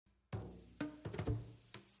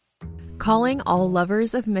Calling all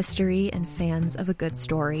lovers of mystery and fans of a good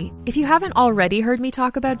story. If you haven't already heard me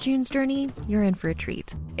talk about June's Journey, you're in for a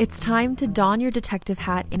treat. It's time to don your detective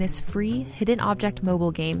hat in this free hidden object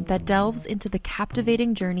mobile game that delves into the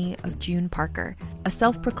captivating journey of June Parker, a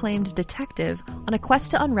self-proclaimed detective on a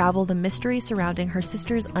quest to unravel the mystery surrounding her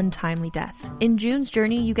sister's untimely death. In June's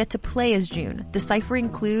Journey, you get to play as June, deciphering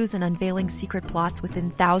clues and unveiling secret plots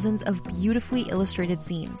within thousands of beautifully illustrated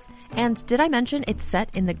scenes. And did I mention it's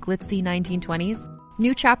set in the glitzy 1920s?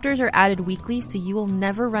 New chapters are added weekly, so you will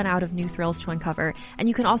never run out of new thrills to uncover, and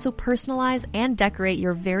you can also personalize and decorate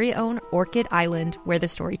your very own Orchid Island where the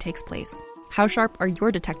story takes place. How sharp are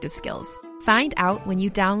your detective skills? Find out when you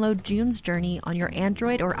download June's Journey on your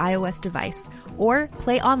Android or iOS device, or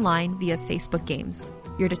play online via Facebook Games.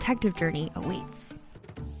 Your detective journey awaits.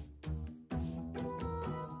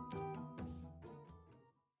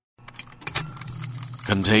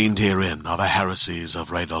 Contained herein are the heresies of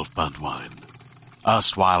Radolf Burntwine,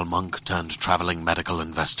 erstwhile monk turned traveling medical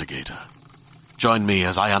investigator. Join me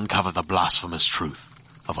as I uncover the blasphemous truth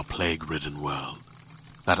of a plague-ridden world,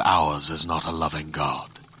 that ours is not a loving God,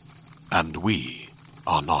 and we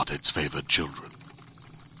are not its favored children.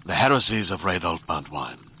 The heresies of Radolf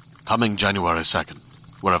Burntwine, coming January 2nd,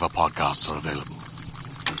 wherever podcasts are available.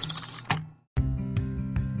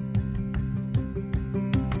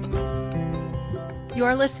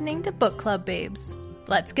 You're listening to Book Club Babes.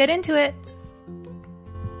 Let's get into it.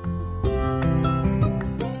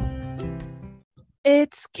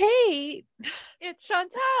 It's Kate. It's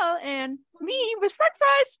Chantal and me with French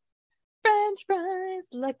fries. French fries,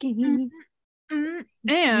 lucky. And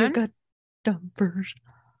You got dumpers.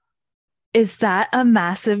 Is that a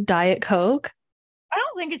massive Diet Coke? I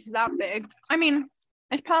don't think it's that big. I mean,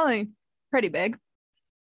 it's probably pretty big.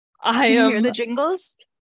 I Can you am hear the jingles?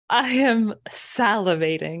 I am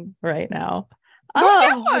salivating right now. Go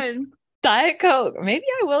get one. Diet Coke. Maybe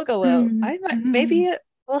I will go out. Maybe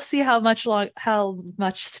we'll see how much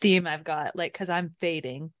steam I've got, like, because I'm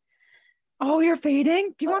fading. Oh, you're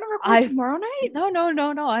fading? Do you want to record tomorrow night?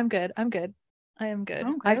 No. I'm good. I am good.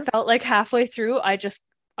 Okay. I felt like halfway through, I just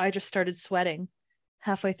started sweating.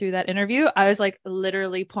 Halfway through that interview, I was like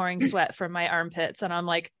literally pouring sweat from my armpits, and I'm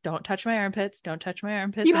like, don't touch my armpits.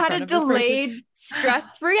 You had a delayed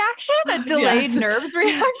stress reaction, a delayed nerves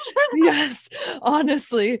reaction. Yes,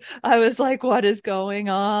 honestly, I was like, what is going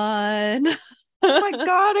on? Oh my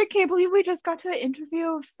God, I can't believe we just got to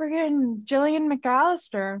interview friggin' Gillian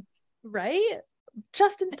McAllister. Right?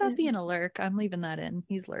 Justin, stop being a lurk. I'm leaving that in.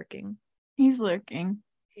 He's lurking. He's lurking.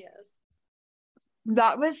 Yes.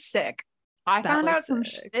 That was sick. I found out some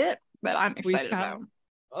shit, but I'm excited about.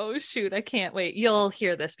 Oh shoot, I can't wait. You'll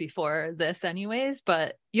hear this before this anyways,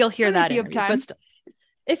 but you'll hear that interview. But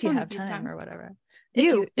if you have time or whatever.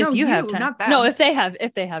 If you have time. Not them. No, if they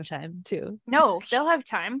have time too. No, they'll have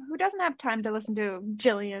time. Who doesn't have time to listen to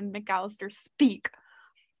Gillian McAllister speak?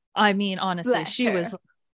 I mean, honestly, Bless she her. was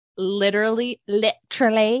literally,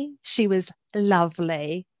 she was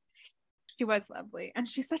lovely. She was lovely. And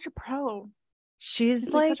she's such a pro. She's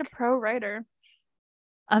like like such a pro writer.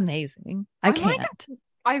 Amazing. I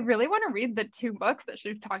really want to read the 2 books that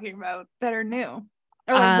she's talking about that are new. Or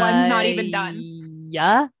like one's not even done.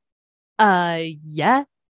 Yeah. Yeah.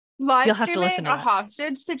 Live You'll have to streaming listen to a that.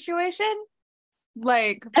 hostage situation.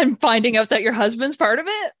 Like, And finding out that your husband's part of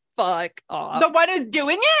it? Fuck off. the one who's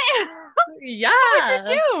doing it? Yeah. What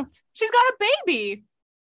would you do? She's got a baby.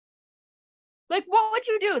 Like, what would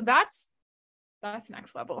you do? That's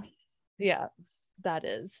next level. Yeah, that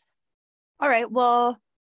is. All right. Well,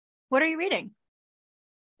 what are you reading?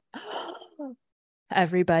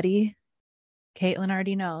 Everybody, Caitlin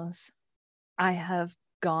already knows. I have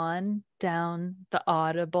gone down the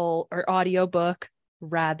Audible or audiobook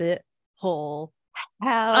rabbit hole.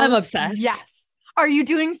 Hell, I'm obsessed. Yes. Are you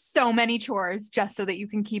doing so many chores just so that you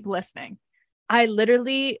can keep listening?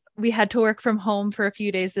 We had to work from home for a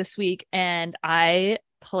few days this week, and I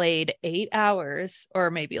played 8 hours,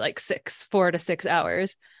 or maybe like 4 to 6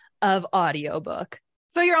 hours of audiobook.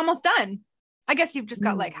 So you're almost done. I guess you've just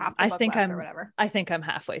got like half the book left or whatever. I think I'm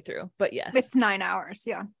halfway through, but yes. It's 9 hours.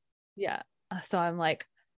 Yeah. Yeah. So I'm like,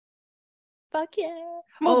 fuck yeah.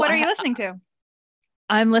 Well, what are you listening to?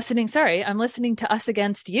 I'm listening to Us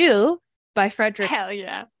Against You by Frederick Hell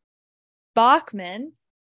yeah. Bachman,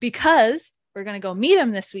 because we're going to go meet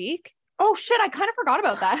him this week. Oh shit, I kind of forgot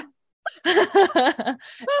about that.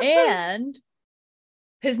 And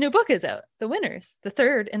his new book is out, The Winners, the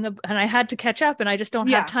third and I had to catch up, and I just don't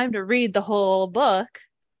have time to read the whole book.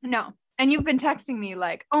 No. And you've been texting me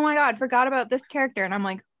like, oh my God, forgot about this character. And I'm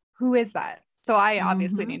like, who is that? So I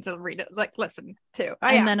obviously need to read it, like listen to.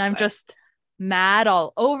 And then I'm just mad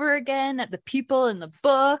all over again at the people in the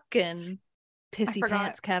book and pissy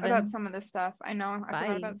pants Kevin. About some of this stuff. I know. I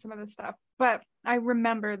forgot about some of this stuff. But I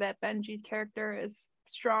remember that Benji's character is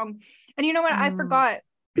strong. And you know what? I forgot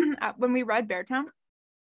when we read Beartown,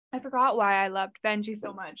 I forgot why I loved Benji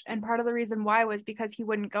so much. And part of the reason why was because he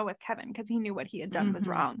wouldn't go with Kevin, because he knew what he had done was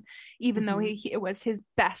wrong. Even though it was his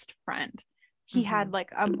best friend. He had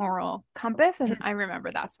like a moral compass. And I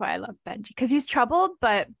remember that's why I love Benji. Because he's troubled,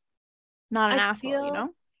 but not an asshole, you know?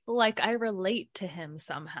 Like I relate to him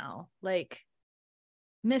somehow. Like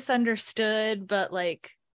misunderstood, but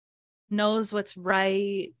like knows what's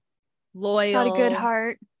right, loyal, got a good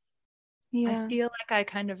heart. Yeah, I feel like I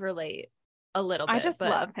kind of relate a little bit. I just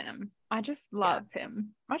love him. I just love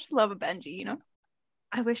him. I just love a Benji, you know.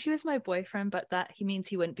 I wish he was my boyfriend, but that he means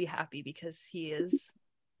he wouldn't be happy because he is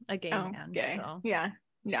a gay man. Gay. So yeah.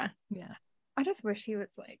 I just wish he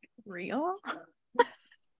was like real.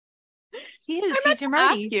 He is. He's your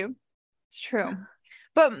Marty. Ask you. It's true.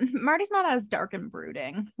 But Marty's not as dark and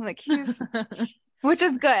brooding. Like he's, which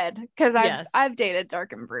is good because I've dated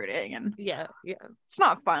dark and brooding, and it's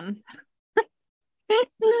not fun.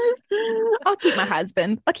 I'll keep my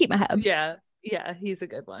husband. I'll keep my hub. Yeah, he's a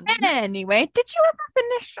good one. Anyway, did you ever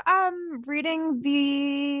finish reading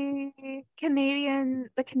the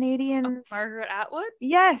Canadians? Margaret Atwood?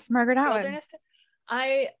 Yes, Margaret Atwood. Wilderness.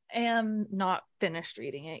 I am not finished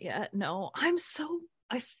reading it yet. No,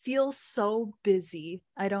 I feel so busy.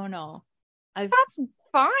 I don't know. That's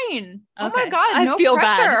fine. Okay. Oh my God, I feel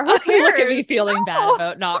pressure. bad. Who cares? Look at me feeling bad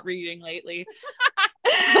about not reading lately.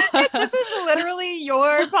 This is literally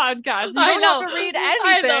your podcast. You don't have to read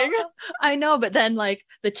anything. I know, but then like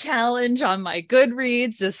the challenge on my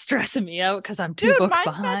Goodreads is stressing me out because I'm two books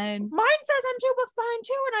behind. Mine says I'm 2 books behind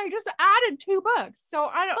too, and I just added 2 books. So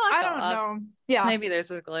I don't know. Yeah, maybe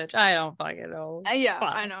there's a glitch. I don't fucking know.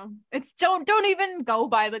 I know. It's don't even go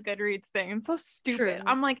by the Goodreads thing. It's so stupid. True.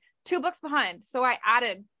 I'm like 2 books behind, so I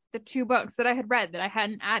added the 2 books that I had read that I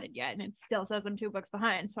hadn't added yet, and it still says I'm 2 books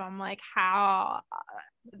behind. So I'm like, how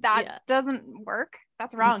that doesn't work?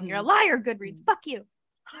 That's wrong. You're a liar, Goodreads. Fuck you.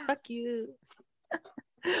 Fuck you.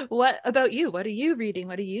 What about you? What are you reading?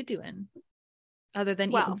 What are you doing? Other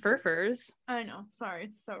than eating furfurs. I know. Sorry,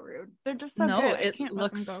 it's so rude. They're just so good. I can't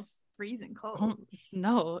let them go freezing cold. Oh,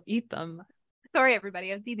 no, eat them. Sorry,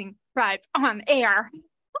 everybody. I was eating fries on air.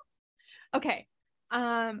 Okay.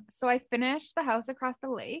 So I finished The House Across the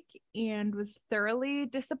Lake and was thoroughly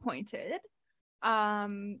disappointed.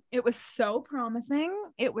 It was so promising.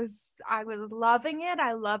 I was loving it.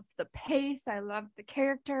 I loved the pace. I loved the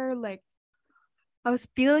character. Like, I was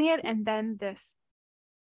feeling it. And then this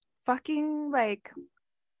fucking like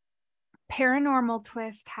paranormal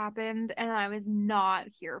twist happened, and I was not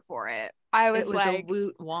here for it. I was like, a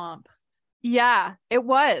woot womp. Yeah, it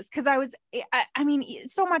was, because I mean,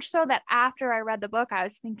 so much so that after I read the book, I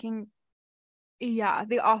was thinking, yeah,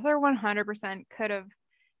 the author 100% could have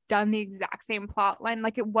done the exact same plot line.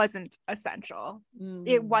 Like, it wasn't essential.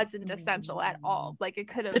 It wasn't essential at all. Like, it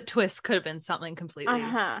could have, the twist could have been something completely.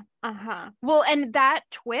 Well, and that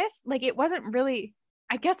twist, like, it wasn't really,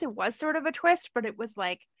 I guess it was sort of a twist, but it was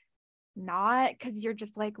like not, because you're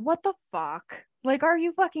just like, what the fuck? Like, are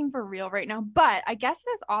you fucking for real right now? But I guess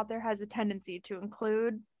this author has a tendency to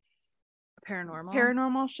include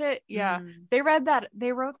paranormal shit. Yeah. They wrote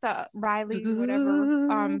the Riley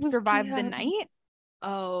Survive the Night.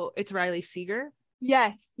 Oh, it's Riley Seeger?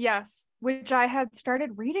 Yes. Which I had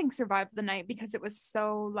started reading Survive the Night because it was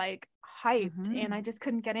so like hyped and I just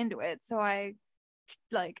couldn't get into it. So I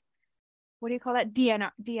like, what do you call that? DNF?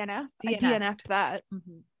 I DNF'd that.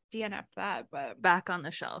 DNF'd that, but back on the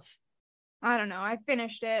shelf. I don't know. I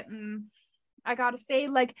finished it, and I gotta say,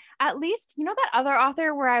 like, at least, you know, that other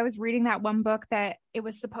author where I was reading that one book that it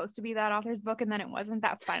was supposed to be that author's book, and then it wasn't,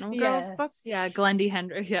 that Final Girls book. Yeah, Glendy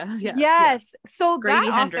Hendricks. Yeah. Yes. So Grady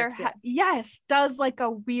that Hendricks, author, does like a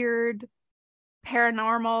weird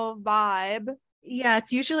paranormal vibe. Yeah,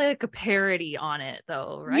 it's usually like a parody on it,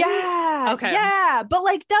 though, right? Yeah. Okay. Yeah, but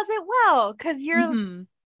like does it well, because you're, Mm-hmm.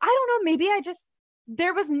 I don't know, maybe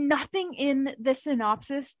there was nothing in the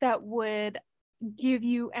synopsis that would give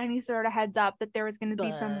you any sort of heads up that there was going to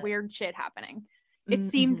be some weird shit happening. It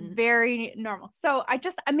seemed very normal. So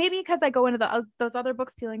maybe because I go into those other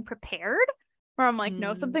books feeling prepared, where I'm like,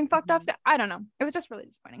 no, something fucked up. I don't know. It was just really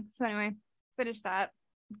disappointing. So anyway, finished that.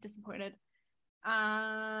 Disappointed.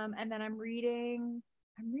 And then I'm reading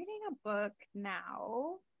a book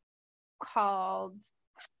now called,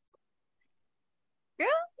 girl,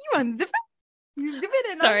 you unzip it. You zip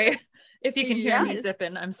it in. Sorry. If you can hear me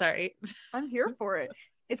zipping, I'm sorry. I'm here for it.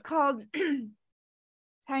 It's called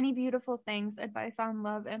Tiny Beautiful Things, Advice on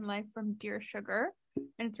Love and Life from Dear Sugar.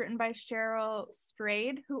 And it's written by Cheryl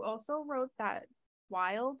Strayed, who also wrote that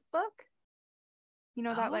Wild book. You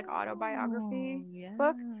know, that like autobiography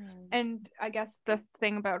book. And I guess the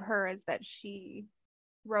thing about her is that she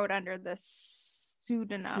wrote under the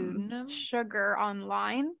pseudonym Sugar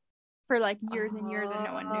online for like years and years, and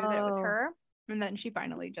no one knew that it was her. And then she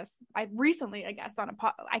finally recently, I guess, on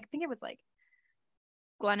I think it was like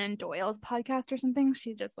Glennon Doyle's podcast or something.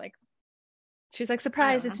 She's like,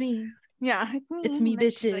 surprise, it's me. Yeah, it's me,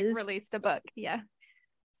 bitches. She, like, released a book. Yeah.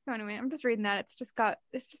 So anyway, I'm just reading that. It's just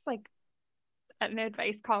like an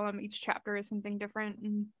advice column. Each chapter is something different.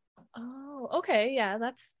 And okay, yeah,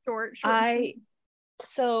 that's short.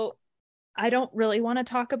 So I don't really want to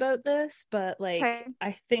talk about this, but like, okay.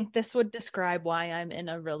 I think this would describe why I'm in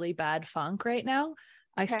a really bad funk right now.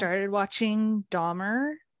 I started watching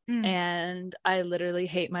Dahmer, and I literally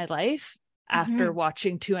hate my life after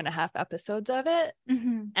watching 2.5 episodes of it.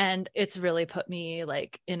 And it's really put me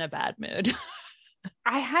like in a bad mood.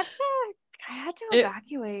 I had to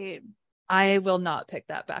evacuate. I will not pick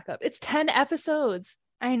that back up. It's 10 episodes.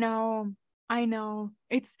 I know. I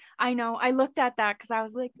looked at that because I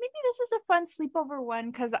was like, maybe this is a fun sleepover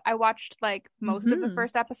one, because I watched like most of the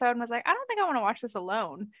first episode and was like, I don't think I want to watch this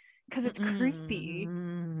alone because it's creepy.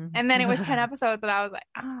 And then it was 10 episodes and I was like,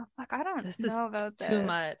 oh fuck, I don't know about this. Too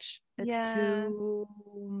much. It's too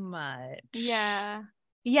much. Yeah.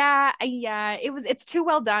 It's too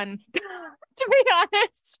well done, to be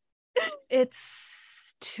honest.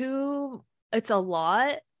 It's a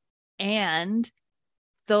lot. And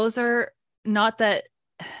those are not that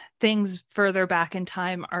things further back in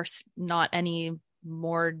time are not any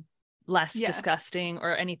less disgusting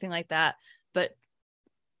or anything like that, but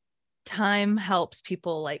time helps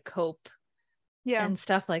people like cope and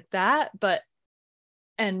stuff like that.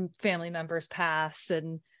 And family members pass,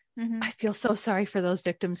 and I feel so sorry for those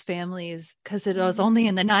victims' families because it was only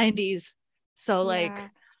in the 90s. So like,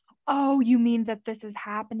 oh, you mean that this is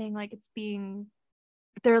happening, like it's being,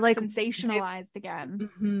 they're like sensationalized again.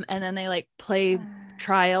 And then they like play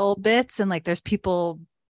trial bits, and like there's people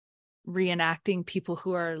reenacting people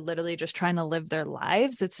who are literally just trying to live their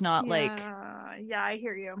lives. It's not like, I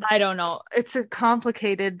hear you. I don't know. It's a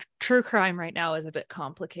complicated, true crime right now is a bit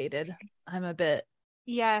complicated. I'm a bit,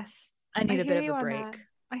 I need a bit of a break.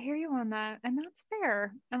 I hear you on that, and that's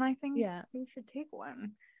fair. And I think we should take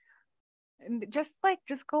one. And just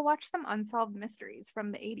go watch some unsolved mysteries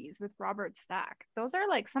from the 80s with Robert Stack. Those are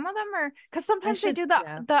like, some of them are, because sometimes they do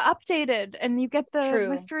the updated and you get the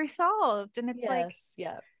mystery solved, and it's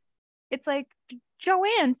it's like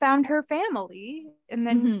Joanne found her family and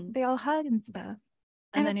then they all hug and stuff,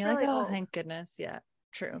 and then you're really like, oh, thank goodness.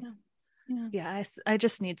 True. I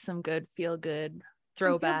just need some good feel good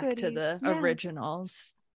throwback to the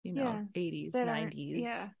originals, 80s,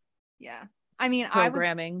 90s. I mean,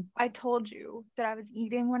 programming. I told you that I was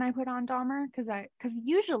eating when I put on Dahmer because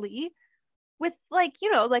usually with like,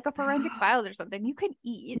 like a forensic file or something, you can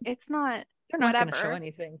eat. It's not, you're not going to show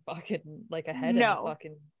anything fucking like a head. No.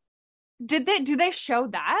 Fucking. Do they show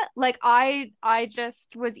that? Like I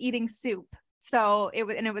just was eating soup, so it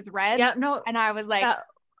was red. Yeah, no, and I was like,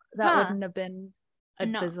 that wouldn't have been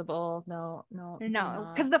visible. No,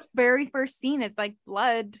 because the very first scene is like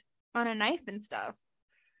blood on a knife and stuff.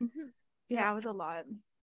 Yeah, it was a lot.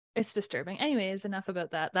 It's disturbing. Anyways, enough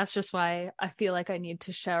about that. That's just why I feel like I need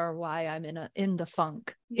to share why I'm in the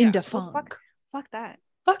funk. In the funk. Fuck that.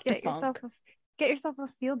 Fuck the funk. Get yourself a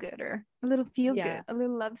feel good, or a little feel good, a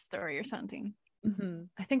little love story or something.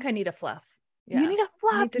 I think I need a fluff. You need a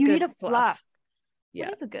fluff. You need a fluff. Yeah.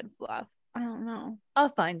 What is a good fluff? I don't know. I'll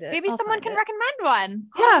find it. Maybe someone can recommend one.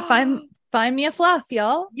 Yeah, find me a fluff,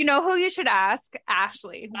 y'all. You know who you should ask?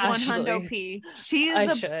 Ashley. 100p. She's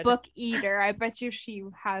a book eater. I bet you she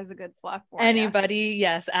has a good fluff for anybody.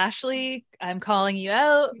 Yes, Ashley, I'm calling you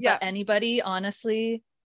out. Yeah. But anybody, honestly,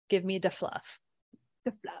 give me the fluff.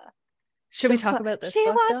 The fluff. Should we talk about this? She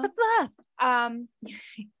wants the fluff.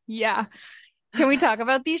 Yeah. Can we talk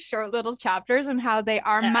about these short little chapters and how they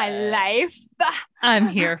are my life? I'm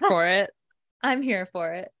here for it. Give me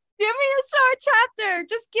a short chapter.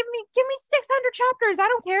 Just give me 600 chapters. I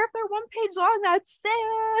don't care if they're 1 page long. That's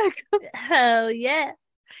sick. Hell yeah.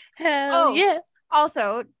 Yeah.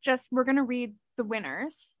 Also, we're gonna read the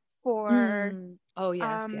winners for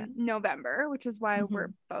November, which is why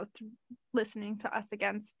we're both listening to Us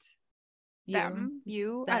Against Them.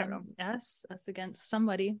 I don't know. Us against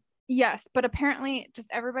somebody. Yes, but apparently, just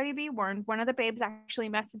everybody be warned, one of the babes actually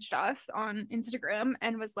messaged us on Instagram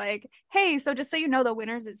and was like, hey, so just so you know, the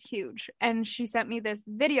winners is huge. And she sent me this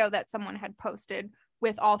video that someone had posted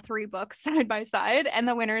with all 3 books side by side, and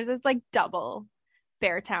the winners is like double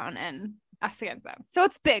Beartown and Us Against Them. So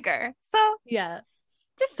it's bigger. So yeah.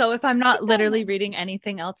 just So if I'm not keep that in literally mind. reading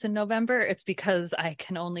anything else in November, it's because I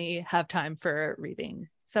can only have time for reading.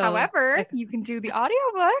 So However, you can do the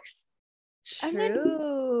audiobooks and then-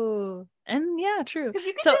 true. And yeah, true. because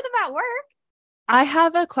you can So do them at work. I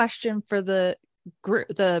have a question for the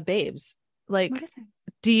babes. Like, What is it?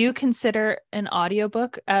 do you consider an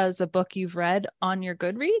audiobook as a book you've read on your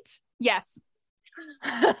Goodreads? Yes.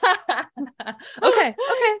 Okay.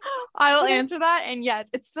 I will Okay. answer that. And yes,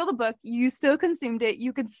 it's still the book. You still consumed it.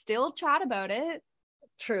 You could still chat about it.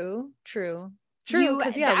 True. You-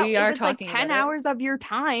 Because that- we it are was talking like 10 about it. hours of your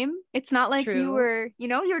time. It's not like you True. were, you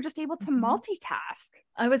were just able to Mhm. multitask.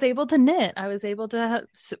 I was able to knit. I was able to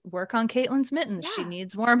work on Caitlin's mittens. She Yeah.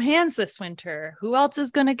 needs warm hands this winter. Who else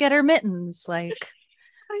is going to get her mittens? Like,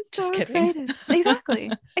 I'm Just so kidding.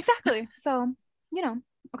 excited. Exactly. So,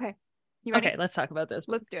 okay. You ready? okay, let's talk about this.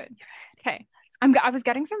 Let's do it. Okay. I was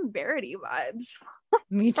getting some Verity vibes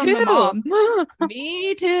Me from the too. mom.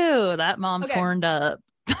 Me too. That mom's Okay. horned up.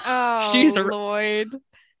 Oh, She's a- Lloyd.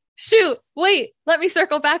 Shoot, wait, let me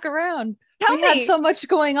circle back around. Tell we me. had so much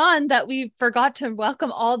going on that we forgot to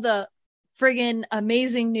welcome all the friggin'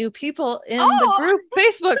 amazing new people in the group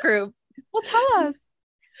Facebook group. Well, tell us.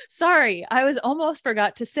 Sorry, I was almost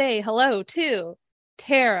forgot to say hello to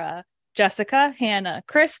Tara, Jessica, Hannah,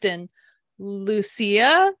 Kristen,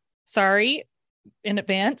 Lucia, sorry in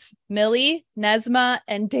advance, Millie, Nesma,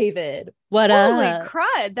 and David. What Holy up?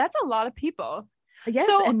 crud. That's a lot of people. Yes,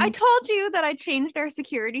 So and I told you that I changed our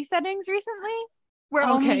security settings recently where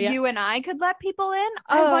Okay, only yeah. you and I could let people in.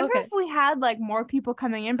 I Oh, wonder okay. if we had like more people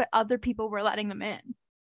coming in, but other people were letting them in.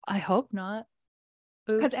 I hope not.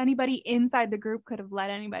 Because Oops. anybody inside the group could have let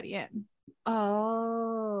anybody in.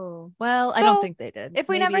 Oh, well, I So, don't think they did. If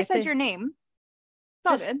we Maybe never said they- your name, it's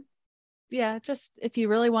all Just- good. yeah, just if you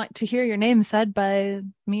really want to hear your name said by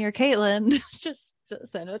me or Caitlin, just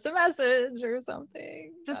send us a message or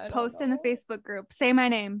something. Just I don't post in the know. Facebook group. Say my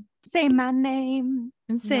name. Say my name.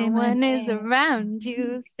 And say No my one is name. around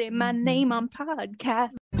you. Say my name on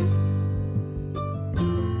podcast.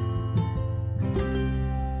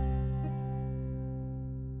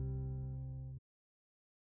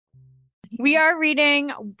 We are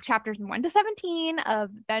reading chapters 1 to 17 of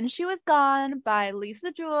Then She Was Gone by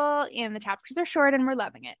Lisa Jewell, and the chapters are short and we're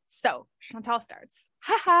loving it. So Chantal starts.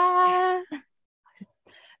 Ha ha.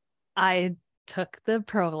 I took the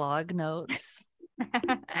prologue notes.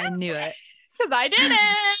 I knew it. Because I did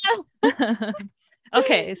it.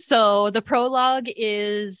 Okay, so the prologue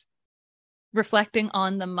is reflecting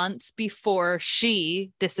on the months before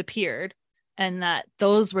she disappeared, and that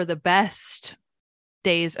those were the best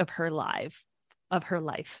days of her life.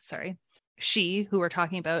 Sorry. She, who we're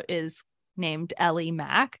talking about, is named Ellie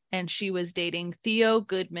Mack, and she was dating Theo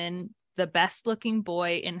Goodman, the best looking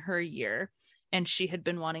boy in her year, and she had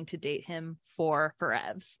been wanting to date him for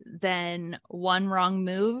forevs. Then one wrong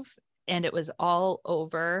move and it was all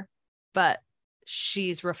over, but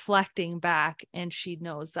she's reflecting back and she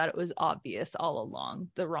knows that it was obvious all along,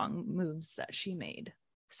 the wrong moves that she made.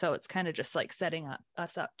 So it's kind of just like setting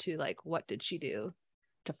us up to like, what did she do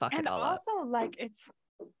to fuck And it all up? also, like,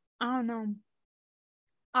 I don't know.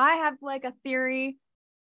 I have like a theory.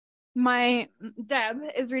 My Deb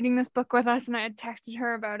is reading this book with us, and I had texted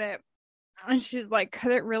her about it. And she's like,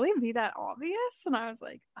 could it really be that obvious? And I was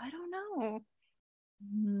like, I don't know.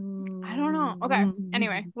 I don't know. Okay.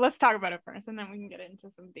 Anyway, let's talk about it first, and then we can get into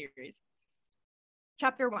some theories.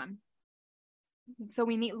 Chapter 1. So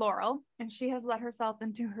we meet Laurel, and she has let herself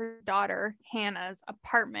into her daughter Hannah's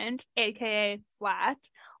apartment, aka flat.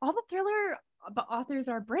 All the thriller authors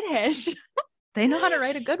are British. They know how to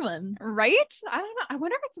write a good one. Right? I don't know. I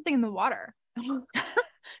wonder if it's something in the water.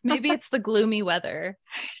 Maybe it's the gloomy weather.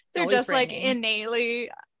 They're always just like raining. innately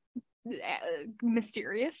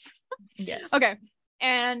mysterious. Yes. Okay.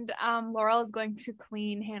 And Laurel is going to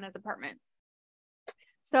clean Hannah's apartment.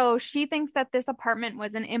 So she thinks that this apartment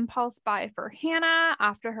was an impulse buy for Hannah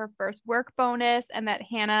after her first work bonus, and that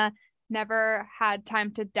Hannah never had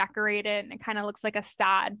time to decorate it. And it kind of looks like a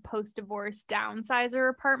sad post-divorce downsizer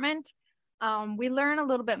apartment. We learn a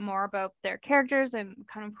little bit more about their characters and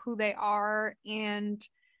kind of who they are. And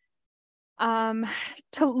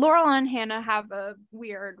to Laurel and Hannah have a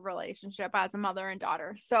weird relationship as a mother and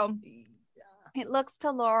daughter. So it looks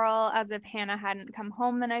to Laurel as if Hannah hadn't come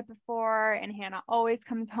home the night before, and Hannah always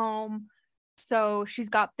comes home. So she's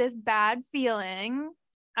got this bad feeling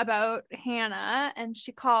about Hannah, and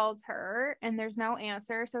she calls her and there's no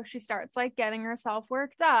answer. So she starts like getting herself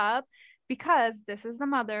worked up because this is the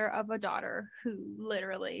mother of a daughter who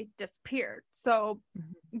literally disappeared. So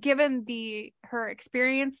given her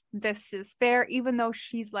experience, this is fair, even though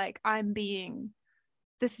she's like, I'm being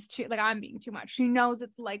too much. She knows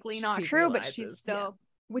it's likely not true, but she's still,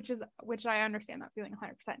 which I understand that feeling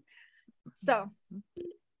 100%. So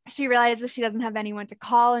she realizes she doesn't have anyone to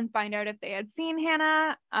call and find out if they had seen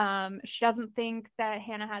Hannah. She doesn't think that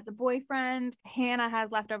Hannah has a boyfriend. Hannah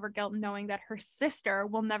has leftover guilt knowing that her sister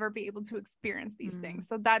will never be able to experience these things.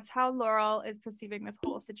 So that's how Laurel is perceiving this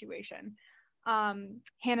whole situation.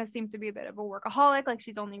 Hannah seems to be a bit of a workaholic. Like,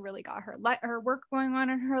 she's only really got her work going on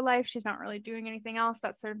in her life. She's not really doing anything else.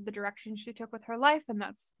 That's sort of the direction she took with her life, and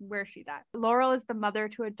that's where she's at. Laurel is the mother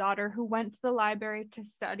to a daughter who went to the library to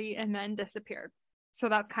study and then disappeared. So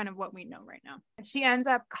that's kind of what we know right now. She ends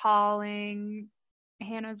up calling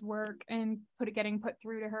Hannah's work and getting put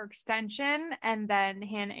through to her extension, and then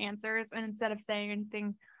Hannah answers, and instead of saying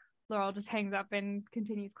anything, Laurel just hangs up and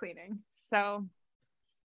continues cleaning. So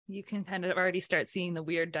you can kind of already start seeing the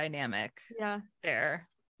weird dynamic there.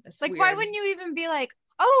 It's like, weird. why wouldn't you even be like,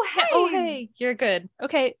 oh hey, you're good,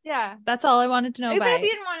 okay, yeah, that's all I wanted to know. Even if you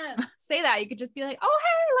didn't want to say that, you could just be like, oh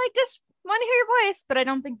hey, like, just want to hear your voice. But I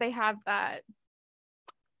don't think they have that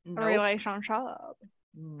relationship.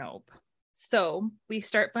 Nope. So we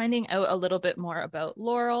start finding out a little bit more about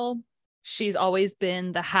Laurel. She's always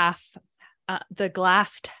been the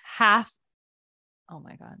glassed half. Oh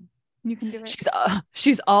my God. You can do it.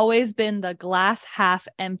 She's always been the glass half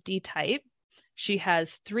empty type. She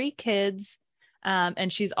has 3 kids,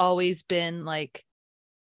 and she's always been like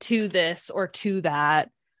to this or to that.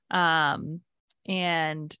 And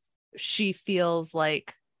she feels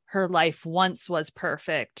like her life once was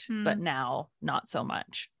perfect, but now not so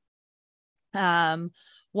much.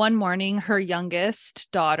 One morning, her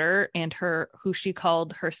youngest daughter and who she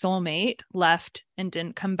called her soulmate, left and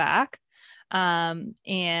didn't come back.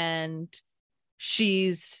 And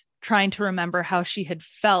she's trying to remember how she had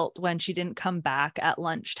felt when she didn't come back at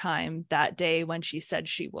lunchtime that day when she said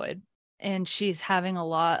she would. And she's having a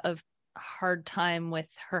lot of hard time with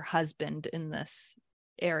her husband in this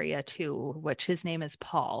area too, which his name is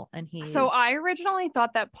Paul, and so I originally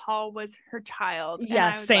thought that Paul was her child.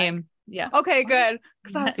 Yeah, same. Like, yeah, okay, good,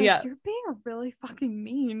 because I was like, you're being really fucking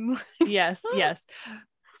mean. yes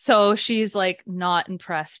So she's like not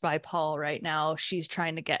impressed by Paul right now. She's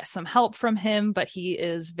trying to get some help from him, but he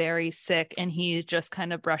is very sick, and he's just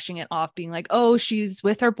kind of brushing it off, being like, oh, she's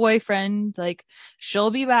with her boyfriend, like,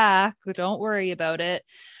 she'll be back, don't worry about it.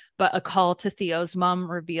 But a call to Theo's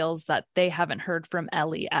mom reveals that they haven't heard from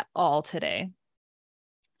Ellie at all today.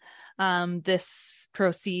 This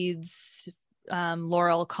proceeds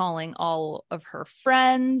Laurel calling all of her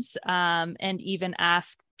friends, and even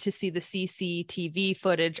asked to see the CCTV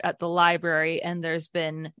footage at the library, and there's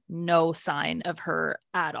been no sign of her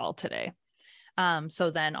at all today.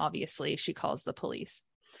 So then obviously she calls the police.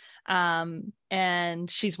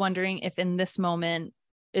 And she's wondering if in this moment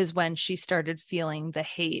is when she started feeling the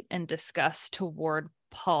hate and disgust toward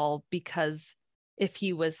Paul, because if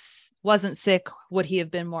he wasn't sick, would he have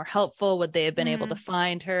been more helpful? Would they have been able to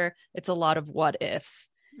find her? It's a lot of what ifs.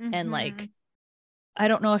 And like, I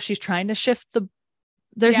don't know if she's trying to shift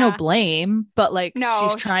there's no blame, but like,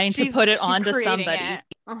 she's trying to put it onto somebody.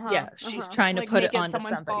 Yeah, she's trying to put it onto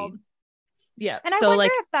somebody. Fault. Yeah. And so I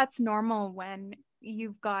wonder if that's normal when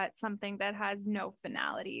you've got something that has no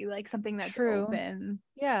finality, like something that's open.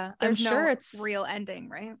 Yeah, there's I'm sure it's real ending,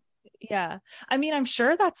 right? Yeah, I mean, I'm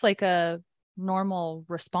sure that's like a normal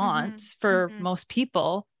response for most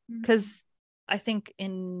people, because I think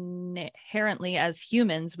inherently as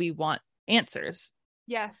humans we want answers.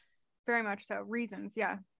 Yes, very much so. Reasons.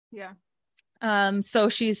 Yeah. So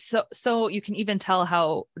she's so you can even tell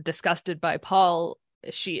how disgusted by Paul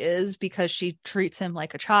she is, because she treats him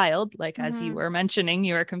like a child, like as you were mentioning,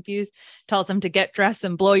 you were confused, tells him to get dressed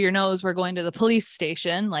and blow your nose, we're going to the police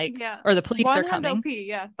station, like, or the police are coming.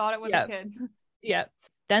 Thought it was a kid.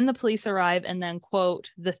 Then the police arrive, and then, quote,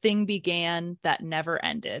 the thing began that never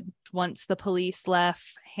ended. Once the police left,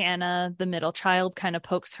 Hannah, the middle child, kind of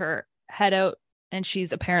pokes her head out, and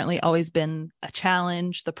she's apparently always been a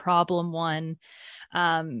challenge, the problem one,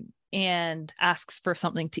 and asks for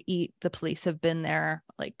something to eat. The police have been there.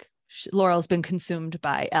 Like, Laurel's been consumed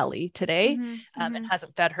by Ellie today, and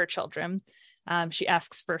hasn't fed her children. She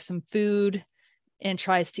asks for some food and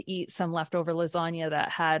tries to eat some leftover lasagna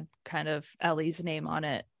that had kind of Ellie's name on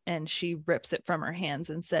it. And she rips it from her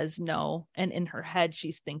hands and says no. And in her head,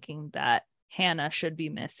 she's thinking that Hannah should be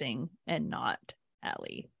missing and not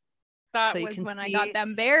Ellie. That So was when I got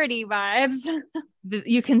them Verity vibes.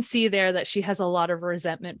 You can see there that she has a lot of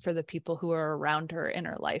resentment for the people who are around her in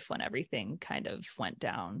her life when everything kind of went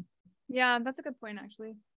down. Yeah, that's a good point,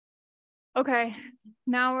 actually. Okay,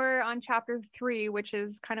 now we're on chapter 3, which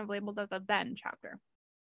is kind of labeled as a then chapter.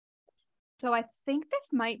 So I think this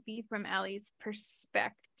might be from Ellie's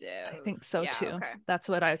perspective. I think so too. Okay. That's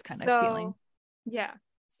what I was kind of feeling. Yeah.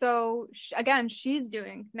 So again, she's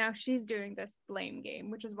doing this blame game,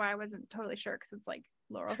 which is why I wasn't totally sure, because it's like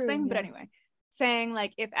Laurel's thing. Yeah. But anyway, saying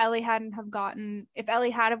like if Ellie had have gotten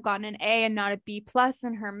an A and not a B+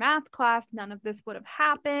 in her math class, none of this would have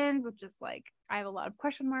happened, which is like, I have a lot of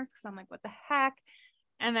question marks because I'm like, what the heck?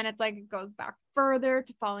 And then it's like, it goes back further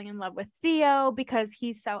to falling in love with Theo because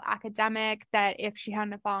he's so academic that if she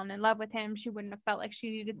hadn't have fallen in love with him, she wouldn't have felt like she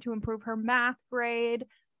needed to improve her math grade.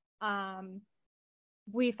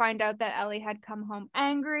 We find out that Ellie had come home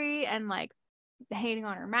angry and like hating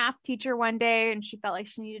on her math teacher one day, and she felt like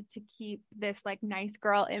she needed to keep this like nice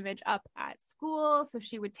girl image up at school, so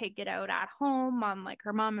she would take it out at home on like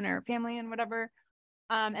her mom and her family and whatever.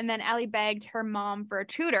 And then Ellie begged her mom for a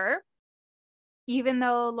tutor, even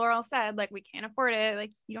though Laurel said like, we can't afford it,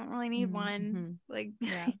 like you don't really need one, like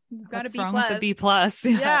you've got What's a B+. Wrong with a B+?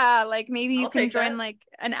 Yeah, like maybe you can join that. like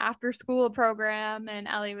an after school program. And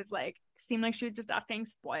Ellie was like, seemed like she was just acting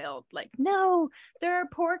spoiled, like, no, there are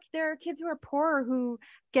kids who are poor who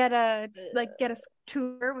get a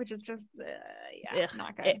tutor, which is just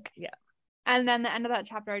not good. Yeah. And then the end of that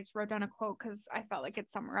chapter, I just wrote down a quote because I felt like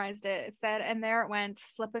it summarized it. It said, "And there it went,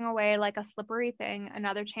 slipping away like a slippery thing,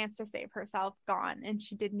 another chance to save herself gone, and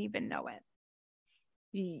she didn't even know it."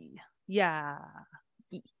 Yeah.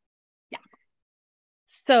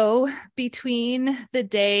 So between the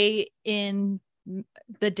day in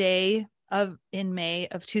May of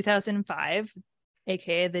 2005,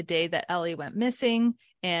 aka the day that Ellie went missing,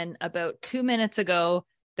 and about 2 minutes ago,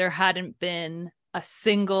 there hadn't been a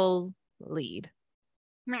single lead.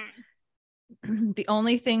 The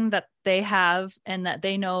only thing that they have and that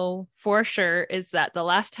they know for sure is that the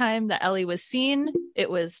last time that Ellie was seen,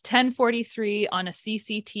 it was 10:43 on a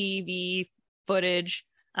CCTV footage,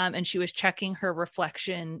 and she was checking her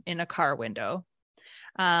reflection in a car window.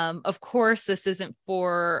 Of course, this isn't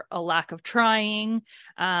for a lack of trying.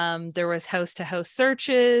 There was house-to-house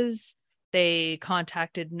searches. They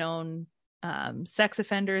contacted known sex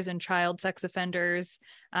offenders and child sex offenders.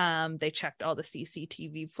 They checked all the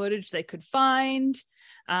CCTV footage they could find.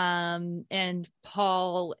 And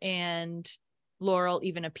Paul and Laurel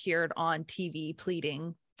even appeared on TV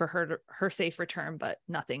pleading for her safe return, but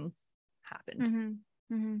nothing happened.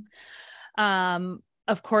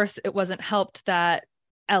 Of course, it wasn't helped that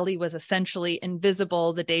Ellie was essentially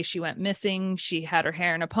invisible the day she went missing. She had her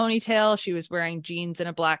hair in a ponytail. She was wearing jeans and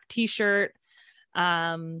a black t-shirt.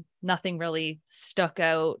 Nothing really stuck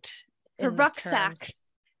out. Her rucksack.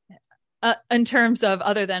 In terms of,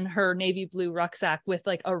 other than her navy blue rucksack with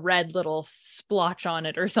like a red little splotch on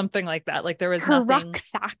it or something like that. Like there was her nothing.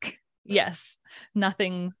 Rucksack. Yes.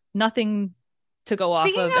 Nothing to go Speaking off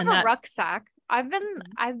of. Speaking of a rucksack, I've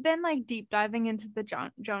been like deep diving into the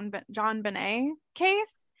JonBenét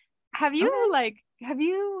case. Have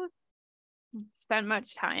you spent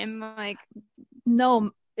much time like?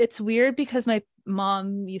 No, it's weird because my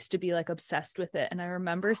mom used to be like obsessed with it, and I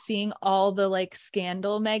remember seeing all the like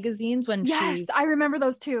scandal magazines when I remember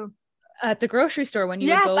those too at the grocery store when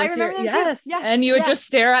you would go with your yes, and you would just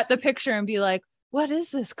stare at the picture and be like, what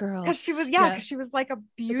is this girl? Because she was like a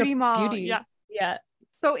beauty model. Yeah.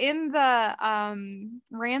 So in the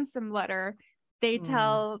ransom letter, they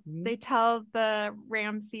tell the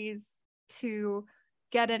Ramseys to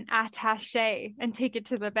get an attaché and take it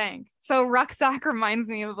to the bank. So rucksack reminds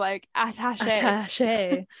me of like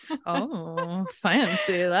attaché. Oh,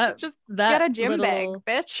 fancy that. Just get a gym bag,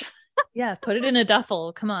 bitch. Yeah, put it in a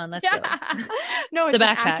duffel. Come on, let's go. No, it's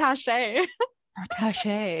an attaché.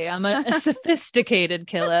 Attaché. I'm a sophisticated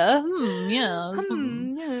killer. Yes.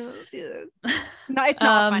 No, it's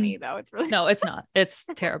not funny though. It's really no, it's not. It's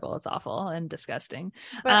terrible. It's awful and disgusting.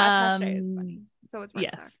 But attaché is funny. So it's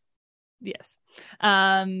yes.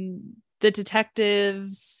 The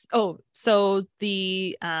detectives. So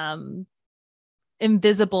the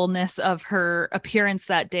invisibleness of her appearance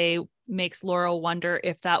that day makes Laurel wonder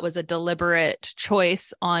if that was a deliberate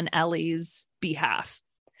choice on Ellie's behalf.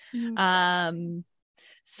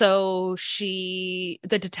 So the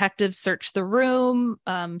detectives searched the room,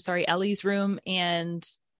 Ellie's room, and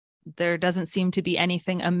there doesn't seem to be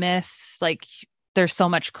anything amiss. Like there's so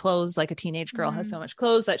much clothes, like a teenage girl has so much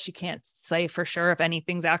clothes that she can't say for sure if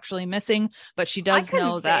anything's actually missing, but she does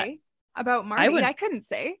know that about Marty. I couldn't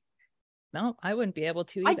say. no, I wouldn't be able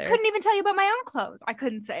to I either. couldn't even tell you about my own clothes. I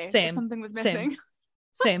couldn't say Same. if something was missing.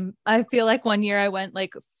 Same. I feel like one year I went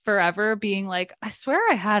like forever being like, I swear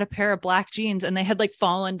I had a pair of black jeans and they had like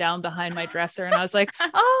fallen down behind my dresser. And I was like,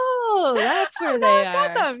 oh, that's where they I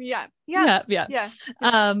got are. them. Yeah.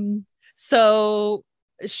 So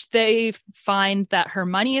they find that her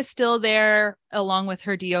money is still there along with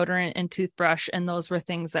her deodorant and toothbrush. And those were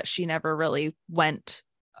things that she never really went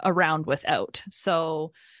around without.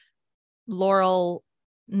 So Laurel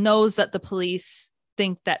knows that the police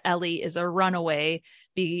think that Ellie is a runaway,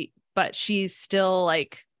 but she's still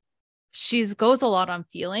like, she goes a lot on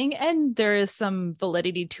feeling, and there is some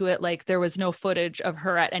validity to it. Like there was no footage of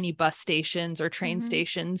her at any bus stations or train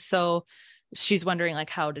stations. So she's wondering like,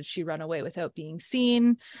 how did she run away without being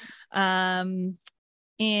seen? And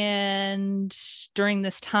during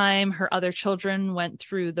this time, her other children went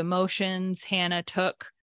through the motions. Hannah took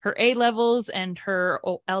her A levels and her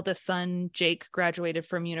eldest son, Jake, graduated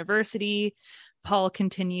from university. Paul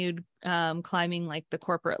continued climbing like the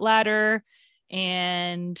corporate ladder,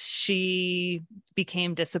 and she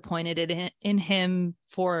became disappointed in him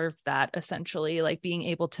for that, essentially, like being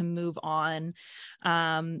able to move on.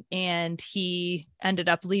 And he ended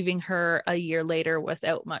up leaving her a year later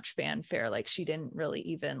without much fanfare. Like she didn't really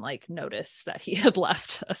even like notice that he had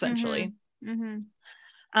left, essentially.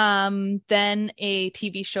 Then a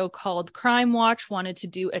TV show called Crime Watch wanted to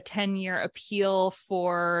do a 10-year appeal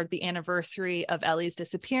for the anniversary of Ellie's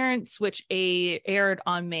disappearance, which aired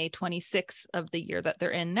on May 26th of the year that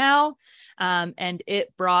they're in now. And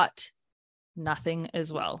it brought nothing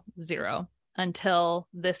as well, zero, until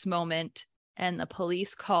this moment. And the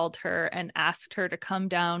police called her and asked her to come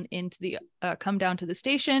down to the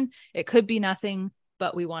station. It could be nothing,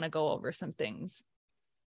 but we want to go over some things.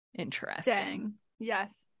 Interesting. Dang.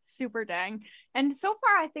 Yes, super dang. And so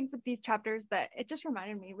far, I think with these chapters that it just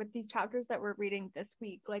reminded me with these chapters that we're reading this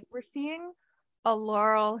week, like we're seeing a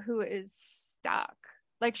Laurel who is stuck.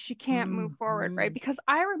 Like she can't move forward, right? Because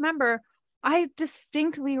I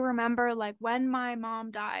distinctly remember like when my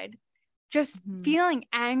mom died, just feeling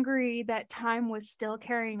angry that time was still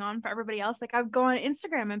carrying on for everybody else. Like I would go on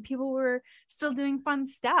Instagram and people were still doing fun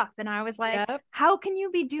stuff. And I was like, how can you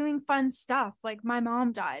be doing fun stuff? Like my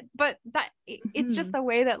mom died, but it's just the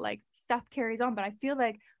way that like stuff carries on. But I feel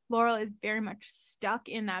like Laurel is very much stuck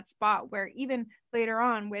in that spot where even later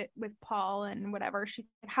on with Paul and whatever, she's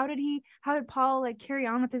like, how did Paul like carry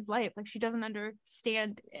on with his life? Like she doesn't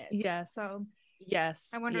understand it. Yes. So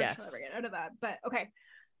yes. I wonder if she'll ever get out of that. But okay.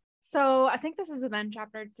 So I think this is a then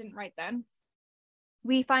chapter. I didn't write then.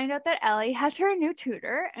 We find out that Ellie has her new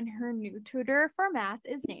tutor, and her new tutor for math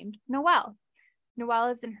is named Noelle. Noelle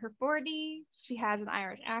is in her 40s. She has an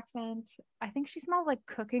Irish accent. I think she smells like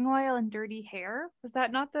cooking oil and dirty hair. Was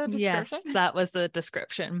that not the description? Yes, that was the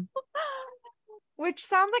description. Which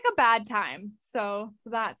sounds like a bad time. So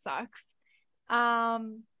that sucks.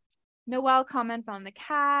 Noelle comments on the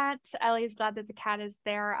cat. Ellie is glad that the cat is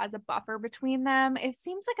there as a buffer between them. It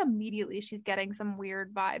seems like immediately she's getting some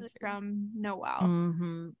weird vibes from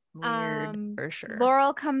Noelle. Weird, for sure.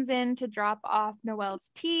 Laurel comes in to drop off Noelle's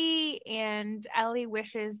tea, and Ellie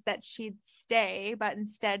wishes that she'd stay, but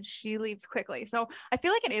instead she leaves quickly. So I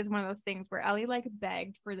feel like it is one of those things where Ellie like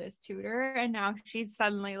begged for this tutor, and now she's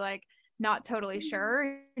suddenly like not totally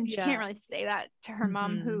sure, and she can't really say that to her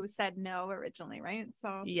mom who said no originally, right?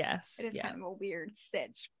 So yes, it is kind of a weird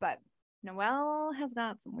sitch, but Noelle has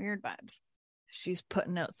got some weird vibes. She's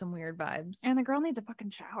putting out some weird vibes, and the girl needs a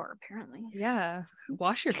fucking shower apparently. Yeah,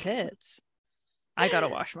 wash your pits. I gotta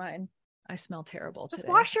wash mine. I smell terrible just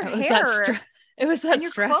today. Wash your hair. It was that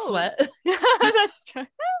stress sweat. That's true.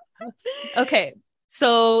 Okay.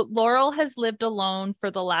 So Laurel has lived alone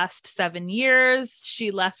for the last 7 years.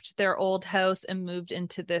 She left their old house and moved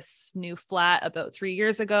into this new flat about 3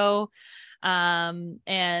 years ago.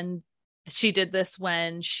 And she did this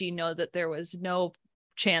when she knew that there was no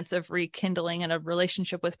chance of rekindling in a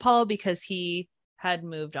relationship with Paul because he had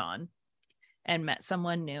moved on and met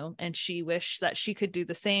someone new. And she wished that she could do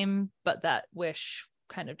the same, but that wish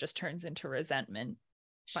kind of just turns into resentment.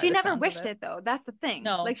 She never wished it though. That's the thing.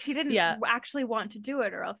 No. Like she didn't actually want to do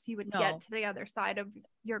it, or else you would get to the other side of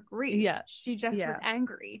your grief. Yeah. She just was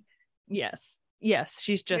angry. Yes.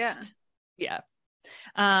 She's just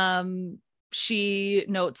she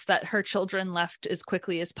notes that her children left as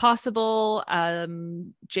quickly as possible.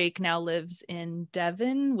 Jake now lives in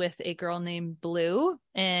Devon with a girl named Blue,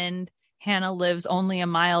 and Hannah lives only a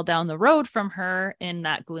mile down the road from her in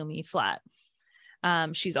that gloomy flat.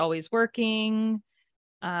 She's always working.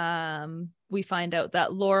 We find out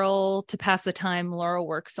that Laurel, to pass the time, Laurel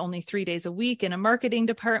works only 3 days a week in a marketing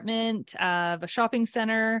department of a shopping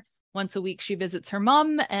center, Once a week, she visits her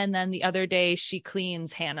mom, and then the other day she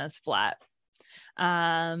cleans Hannah's flat.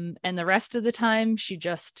 And the rest of the time, she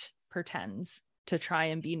just pretends to try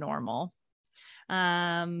and be normal.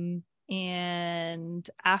 And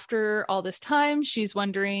after all this time, she's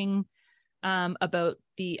wondering about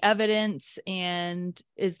the evidence, and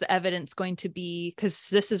is the evidence going to be, because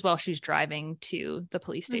this is while she's driving to the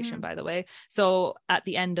police station, by the way. So at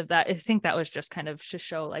the end of that, I think that was just kind of to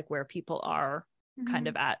show like where people are kind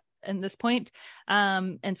of at in this point.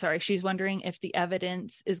 And sorry, she's wondering if the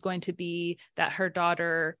evidence is going to be that her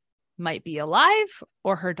daughter might be alive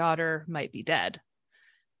or her daughter might be dead.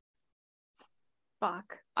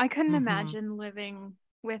 Fuck. I couldn't imagine living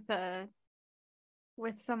with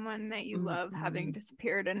someone that you love having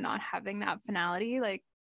disappeared and not having that finality. Like,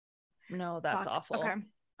 no, that's awful.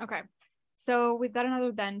 Okay. So we've got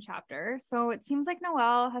another then chapter. So it seems like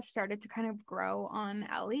Noelle has started to kind of grow on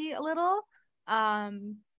Ellie a little.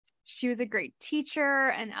 She was a great teacher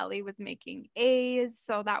and Ellie was making A's,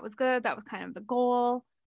 so that was good. That was kind of the goal.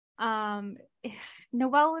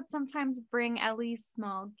 Noelle would sometimes bring Ellie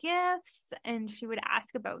small gifts and she would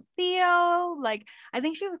ask about Theo. Like, I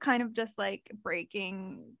think she was kind of just like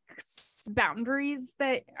breaking boundaries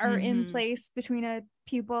that are in place between a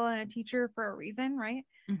pupil and a teacher for a reason, right?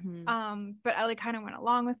 But Ellie kind of went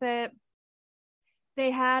along with it. They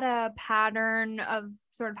had a pattern of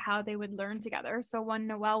sort of how they would learn together. So when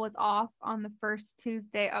Noelle was off on the first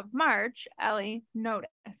Tuesday of March, Ellie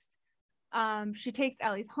noticed. She takes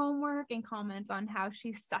Ellie's homework and comments on how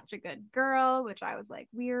she's such a good girl, which I was like,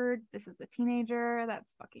 weird. This is a teenager.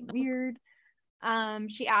 That's fucking weird.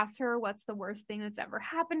 She asked her what's the worst thing that's ever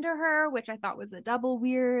happened to her, which I thought was a double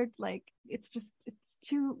weird. Like, it's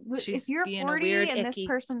too, if you're 40 weird, and icky. This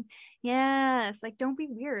person, yes, like, don't be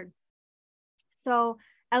weird. So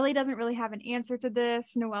Ellie doesn't really have an answer to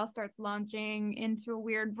this. Noelle starts launching into a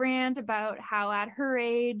weird rant about how at her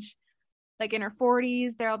age, like in her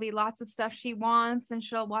 40s, there'll be lots of stuff she wants and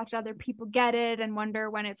she'll watch other people get it and wonder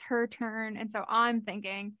when it's her turn. And so I'm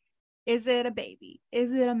thinking, is it a baby?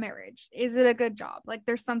 Is it a marriage? Is it a good job? Like,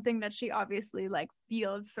 there's something that she obviously like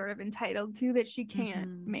feels sort of entitled to that she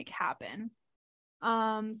can't make happen.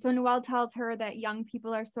 So Noelle tells her that young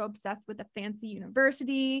people are so obsessed with a fancy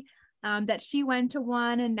university, that she went to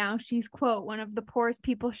one and now she's, quote, one of the poorest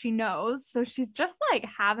people she knows. So she's just like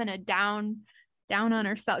having a down on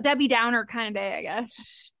herself, Debbie Downer kind of day, I guess.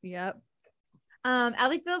 Yep.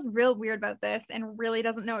 Ellie feels real weird about this and really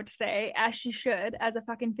doesn't know what to say, as she should, as a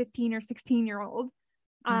fucking 15 or 16-year-old.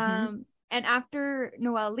 And after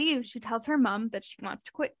Noelle leaves, she tells her mom that she wants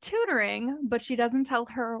to quit tutoring, but she doesn't tell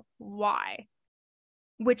her why,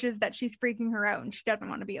 which is that she's freaking her out and she doesn't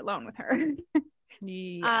want to be alone with her.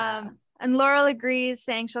 Yeah. And Laurel agrees,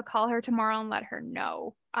 saying she'll call her tomorrow and let her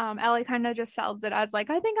know. Ellie kind of just sells it as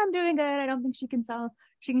like, I think I'm doing good. I don't think she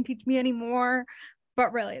can teach me anymore.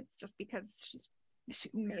 But really, it's just because she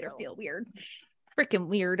made her feel weird. Freaking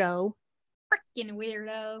weirdo.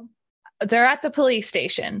 They're at the police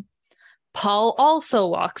station. Paul also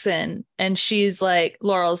walks in and she's like,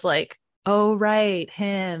 Laurel's like, oh, right,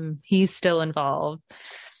 him. He's still involved.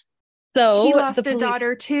 So he lost a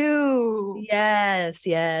daughter too. Yes.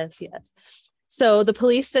 So the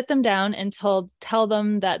police sit them down and tell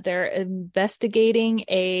them that they're investigating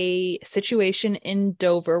a situation in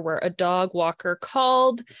Dover where a dog walker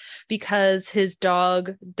called because his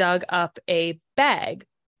dog dug up a bag.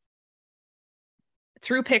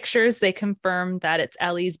 Through pictures, they confirm that it's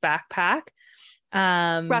Ellie's backpack.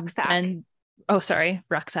 Rucksack.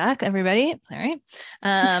 Rucksack, everybody. All right.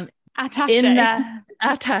 Attaché. In that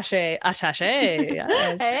attaché.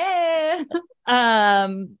 Yes.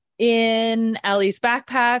 Hey. In Ellie's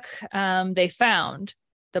backpack, they found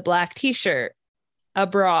the black t-shirt, a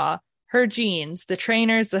bra, her jeans, the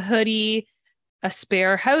trainers, the hoodie, a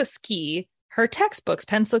spare house key, her textbooks,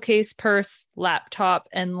 pencil case, purse, laptop,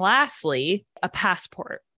 and lastly, a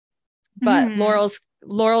passport. But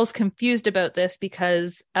Laurel's confused about this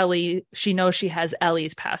because she knows she has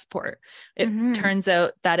Ellie's passport. It turns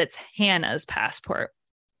out that it's Hannah's passport,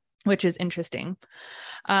 which is interesting.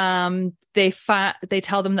 They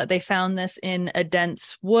tell them that they found this in a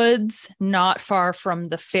dense woods not far from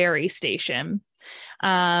the ferry station.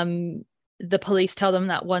 The police tell them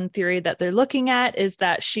that one theory that they're looking at is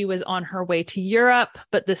that she was on her way to Europe,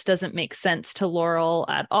 but this doesn't make sense to Laurel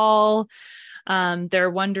at all.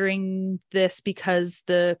 They're wondering this because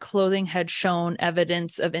the clothing had shown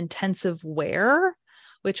evidence of intensive wear,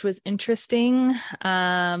 which was interesting.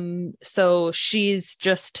 So she's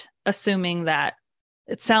just assuming that,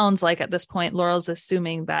 it sounds like at this point, Laurel's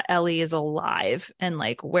assuming that Ellie is alive and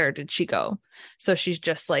like, where did she go? So she's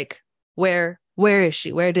just like, where Where is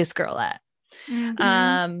she? Where this girl at?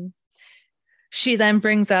 She then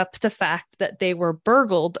brings up the fact that they were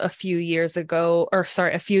burgled a few years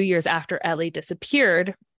after Ellie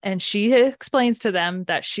disappeared. And she explains to them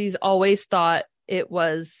that she's always thought it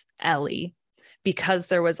was Ellie because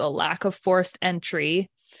there was a lack of forced entry,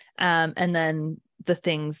 and then the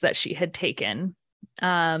things that she had taken.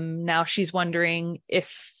 Now she's wondering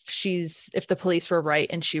if the police were right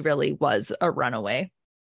and she really was a runaway.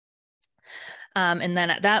 And then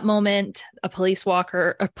at that moment, a police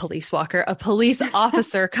officer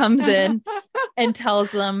comes in and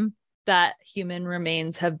tells them that human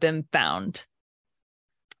remains have been found.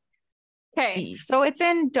 Okay, so it's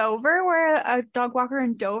in Dover, where a dog walker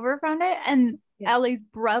in Dover found it, and Ellie's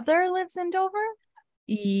brother lives in Dover?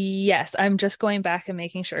 Yes, I'm just going back and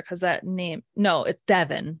making sure because that name, no, it's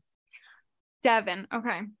Devon. Devon,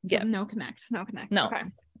 okay. So no connect. No, okay.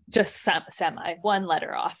 Just semi, one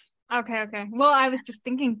letter off. Okay. Well, I was just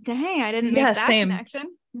thinking, dang, I didn't make that connection.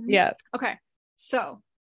 Yeah. Okay, so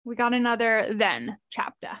we got another then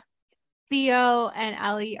chapter. Theo and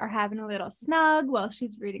Ellie are having a little snug while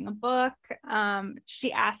she's reading a book.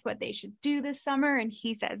 She asks what they should do this summer, and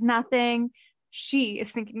he says nothing. She is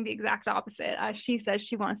thinking the exact opposite. She says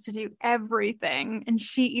she wants to do everything, and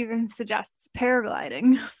she even suggests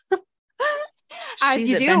paragliding. As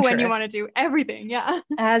you do when you want to do everything. Yeah.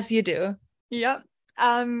 As you do. Yep.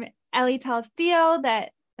 Ellie tells Theo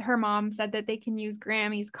that her mom said that they can use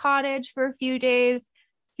Grammy's cottage for a few days.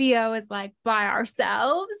 Theo is like, by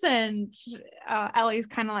ourselves, and Ellie's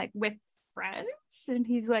kind of like, with friends, and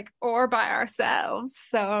he's like, or by ourselves.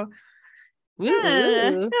 So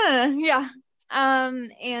yeah.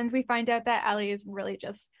 And we find out that Ellie is really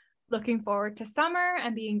just looking forward to summer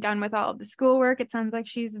and being done with all of the schoolwork. It sounds like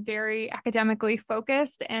she's very academically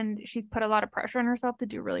focused, and she's put a lot of pressure on herself to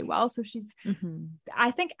do really well. So she's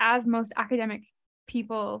I think, as most academic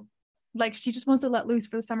people, like, she just wants to let loose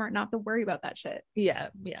for the summer and not to worry about that shit. Yeah.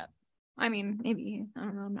 I mean, maybe, I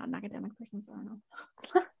don't know, I'm not an academic person, so I don't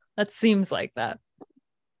know. That seems like that.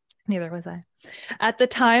 Neither was I. At the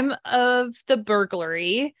time of the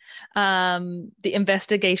burglary, the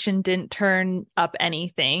investigation didn't turn up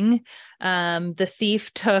anything. The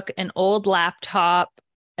thief took an old laptop,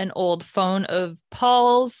 an old phone of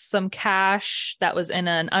Paul's, some cash that was in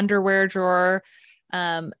an underwear drawer,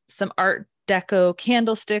 some Art Deco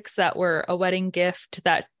candlesticks that were a wedding gift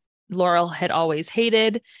that Laurel had always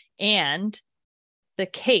hated, and the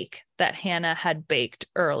cake that Hannah had baked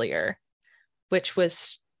earlier, which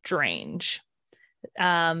was strange.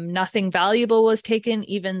 Nothing valuable was taken,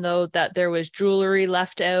 even though that there was jewelry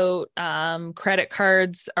left out. Credit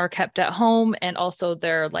cards are kept at home, and also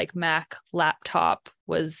their like Mac laptop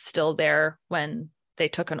was still there when they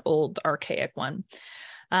took an old archaic one.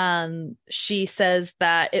 She says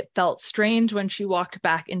that it felt strange when she walked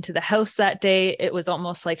back into the house that day. It was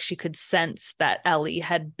almost like she could sense that Ellie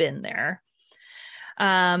had been there.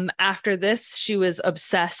 After this, she was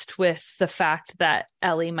obsessed with the fact that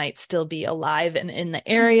Ellie might still be alive and in the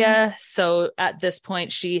area. So at this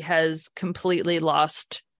point, she has completely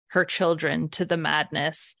lost her children to the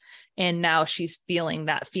madness. And now she's feeling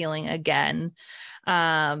that feeling again.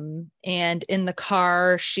 And in the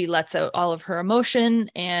car, she lets out all of her emotion,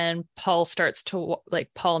 and Paul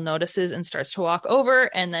notices and starts to walk over.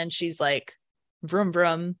 And then she's like, vroom,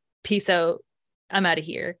 vroom, peace out. I'm out of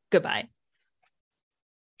here. Goodbye.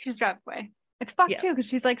 She's drives away. It's fucked too, because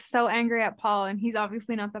she's like so angry at Paul, and he's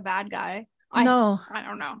obviously not the bad guy. I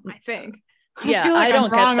don't know. I think. I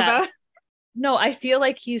don't get that. No, I feel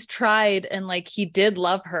like he's tried, and like he did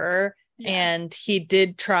love her, and he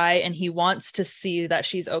did try, and he wants to see that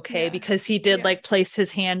she's okay, because he did like place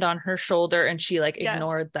his hand on her shoulder, and she like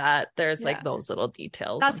ignored that. There's like those little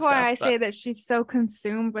details. That's why I say that she's so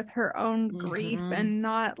consumed with her own grief and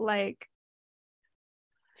not like.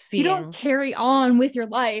 You don't carry on with your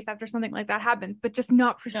life after something like that happens, but just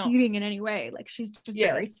not proceeding in any way. Like, she's just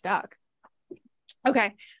very stuck.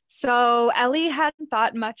 Okay, so Ellie hadn't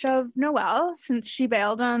thought much of Noelle since she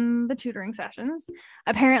bailed on the tutoring sessions.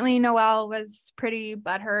 Apparently, Noelle was pretty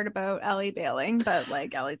butthurt about Ellie bailing, but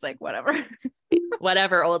like Ellie's like, whatever.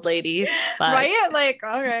 Whatever, old lady. But... Right? Like,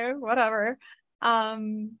 okay, whatever.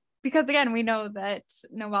 Because again, we know that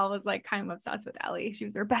Noelle was like kind of obsessed with Ellie. She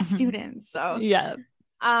was her best student. So yeah.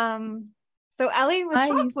 So Ellie was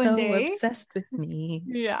shocked one day. Obsessed with me.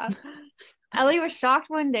 Yeah. Ellie was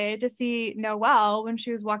shocked one day to see Noelle when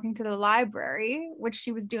she was walking to the library, which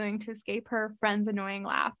she was doing to escape her friend's annoying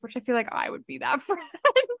laugh, which I feel like I would be that friend.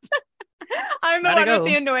 I'm the one with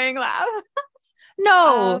the annoying laugh.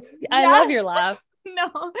 No, I love your laugh.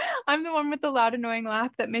 No, I'm the one with the loud, annoying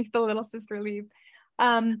laugh that makes the little sister leave.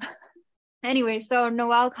 Anyway, so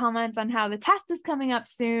Noelle comments on how the test is coming up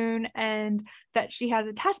soon and that she has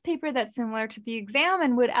a test paper that's similar to the exam,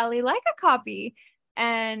 and would Ellie like a copy?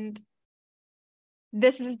 And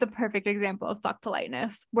this is the perfect example of fuck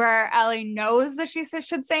politeness, where Ellie knows that she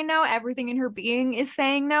should say no. Everything in her being is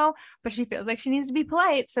saying no, but she feels like she needs to be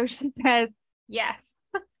polite. So she says yes.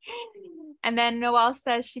 And then Noelle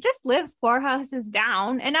says she just lives 4 houses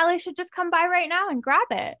down and Ellie should just come by right now and grab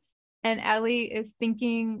it. And Ellie is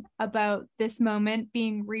thinking about this moment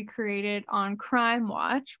being recreated on Crime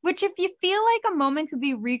Watch, which if you feel like a moment could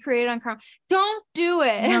be recreated on Crime, don't do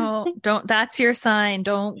it. No, don't. That's your sign.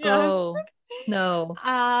 Don't go. No.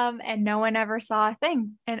 And no one ever saw a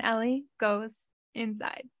thing. And Ellie goes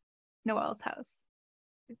inside Noelle's house.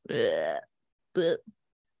 Blech.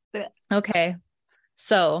 Okay.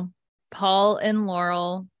 So Paul and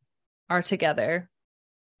Laurel are together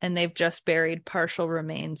and they've just buried partial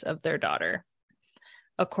remains of their daughter.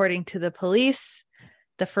 According to the police,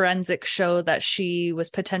 the forensics show that she was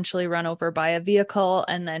potentially run over by a vehicle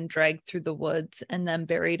and then dragged through the woods and then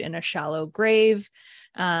buried in a shallow grave.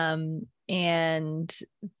 And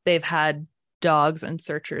they've had dogs and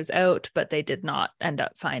searchers out, but they did not end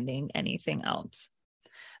up finding anything else.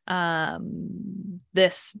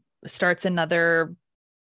 This starts another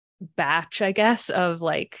batch, I guess, of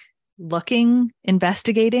like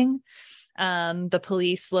investigating. The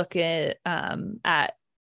police look at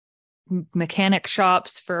mechanic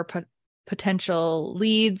shops for potential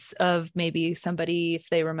leads of maybe somebody, if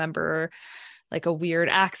they remember like a weird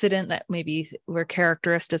accident that maybe were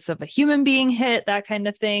characteristics of a human being hit, that kind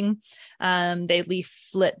of thing. They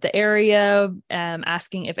leaflet the area,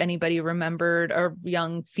 asking if anybody remembered a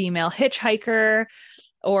young female hitchhiker,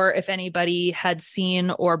 or if anybody had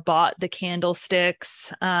seen or bought the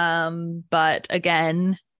candlesticks. But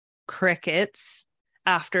again, crickets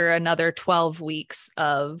after another 12 weeks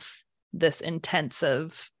of this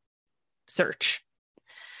intensive search.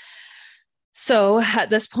 So at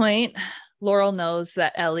this point, Laurel knows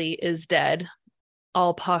that Ellie is dead.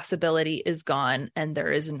 All possibility is gone, and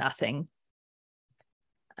there is nothing.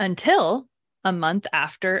 Until a month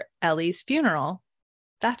after Ellie's funeral.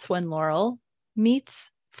 That's when Laurel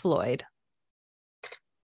meets Floyd.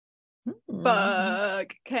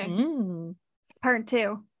 Fuck. Okay. Part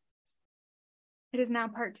 2. It is now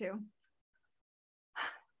part 2.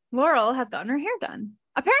 Laurel has gotten her hair done.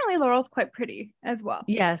 Apparently Laurel's quite pretty as well.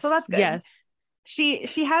 Yes. So that's good. Yes.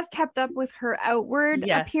 She has kept up with her outward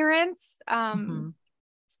appearance.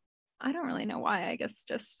 I don't really know why. I guess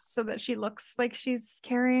just so that she looks like she's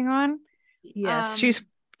carrying on. Yes. She's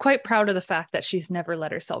quite proud of the fact that she's never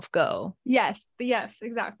let herself go. Yes,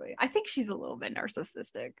 exactly. I think she's a little bit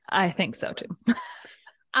narcissistic. I think so too.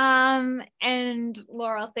 And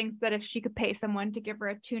Laurel thinks that if she could pay someone to give her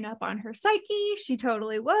a tune-up on her psyche, she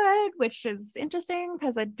totally would, which is interesting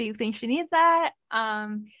because I do think she needs that.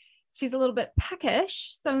 She's a little bit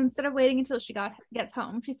peckish, so instead of waiting until she gets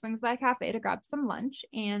home, she swings by a cafe to grab some lunch,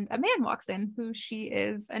 and a man walks in who she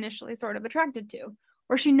is initially sort of attracted to,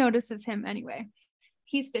 or she notices him anyway.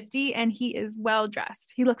 He's 50 and he is well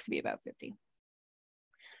dressed. He looks to be about 50.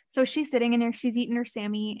 So she's sitting in there, she's eating her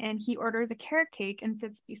Sammy, and he orders a carrot cake and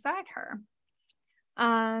sits beside her.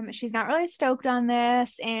 She's not really stoked on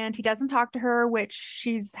this, and he doesn't talk to her, which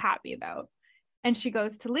she's happy about. And she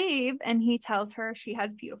goes to leave, and he tells her she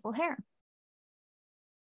has beautiful hair.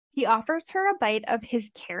 He offers her a bite of his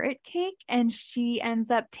carrot cake, and she ends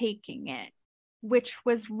up taking it, which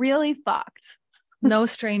was really fucked. No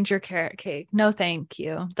stranger carrot cake. No, thank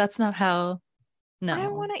you. That's not how. No. I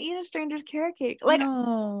don't want to eat a stranger's carrot cake. Like,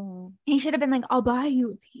 no. He should have been like, I'll buy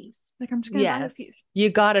you a piece. Like, I'm just going to buy you a piece. You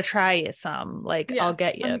got to try it some. Like, yes, I'll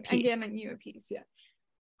get you a piece. I'm getting you a piece,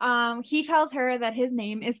 yeah. He tells her that his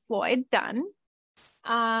name is Floyd Dunn.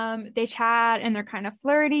 They chat and they're kind of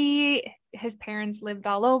flirty. His parents lived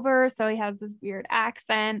all over, so he has this weird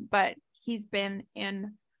accent, but he's been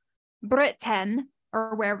in Britain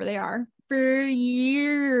or wherever they are for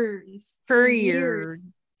years.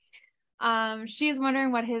 She's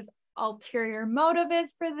wondering what his ulterior motive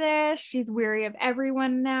is for this. She's weary of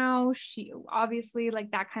everyone now. She obviously,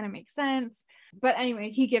 like, that kind of makes sense. But anyway,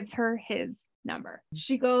 he gives her his number.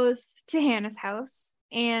 She goes to Hannah's house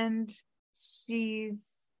and she's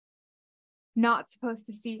not supposed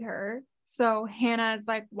to see her. So Hannah is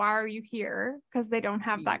like, why are you here? Because they don't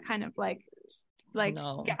have that kind of like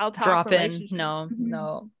no. gal talk drop in. relationship.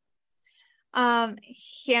 No.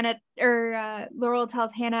 Laurel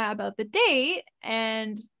tells Hannah about the date,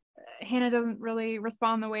 and Hannah doesn't really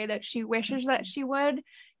respond the way that she wishes that she would,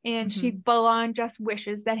 and she full on just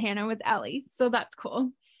wishes that Hannah was Ellie, so that's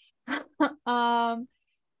cool.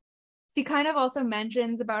 She kind of also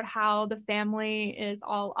mentions about how the family is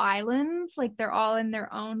all islands, like they're all in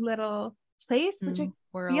their own little place, which I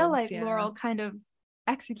feel like Laurel kind of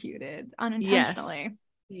executed unintentionally.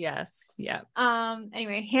 Yes. Yeah.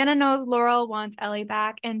 Anyway, Hannah knows Laurel wants Ellie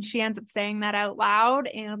back, and she ends up saying that out loud,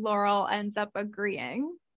 and Laurel ends up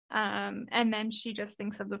agreeing. And then she just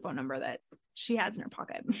thinks of the phone number that she has in her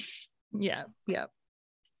pocket. Yeah.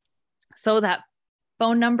 So that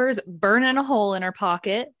phone number's burning a hole in her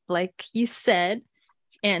pocket, like he said,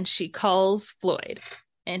 and she calls Floyd,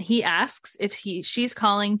 and he asks if she's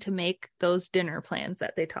calling to make those dinner plans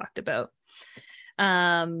that they talked about.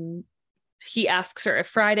 He asks her if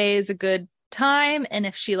Friday is a good time and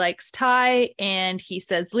if she likes Thai, and he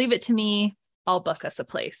says, leave it to me, I'll book us a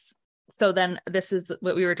place. So then this is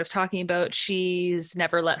what we were just talking about. She's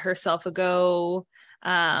never let herself go,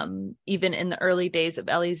 even in the early days of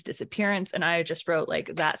Ellie's disappearance. And I just wrote,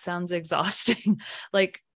 like, that sounds exhausting.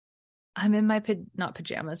 Like, I'm in my not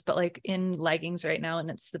pajamas, but like in leggings right now, and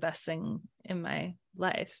it's the best thing in my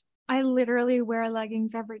life. I literally wear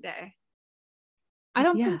leggings every day. I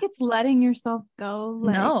don't think it's letting yourself go,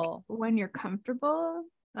 like, when you're comfortable.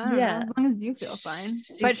 I don't know, as long as you feel fine.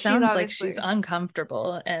 But sounds like she's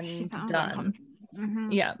uncomfortable and done.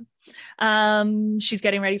 Yeah. She's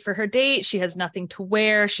getting ready for her date. She has nothing to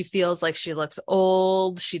wear. She feels like she looks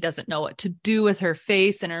old. She doesn't know what to do with her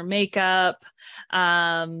face and her makeup.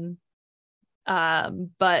 But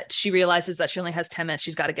she realizes that she only has 10 minutes.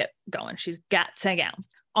 She's got to get going. She's got to go.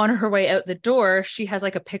 On her way out the door, she has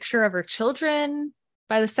like a picture of her children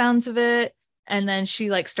by the sounds of it. And then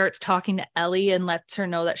she like starts talking to Ellie and lets her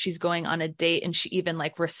know that she's going on a date. And she even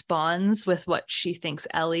like responds with what she thinks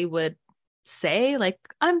Ellie would say, like,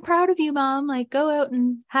 I'm proud of you, Mom, like, go out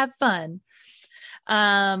and have fun.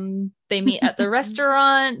 They meet at the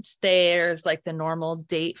restaurant. There's like the normal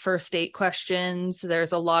first date questions.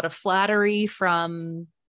 There's a lot of flattery from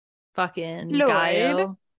fucking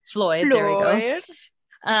Floyd. There we go.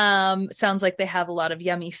 Sounds like they have a lot of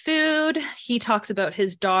yummy food. He talks about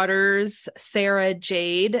his daughters, Sarah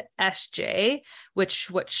Jade, SJ,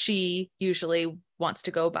 what she usually wants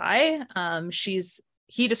to go by.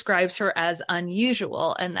 He describes her as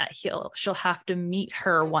unusual and that she'll have to meet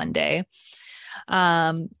her one day.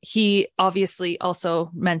 He obviously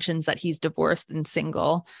also mentions that he's divorced and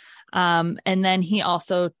single. And then he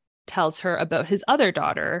also tells her about his other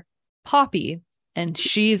daughter, Poppy. And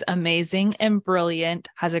she's amazing and brilliant,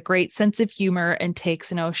 has a great sense of humor, and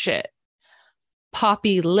takes no shit.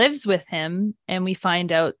 Poppy lives with him, and we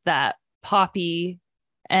find out that Poppy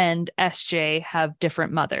and SJ have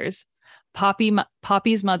different mothers.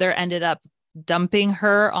 Poppy's mother ended up dumping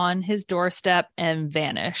her on his doorstep and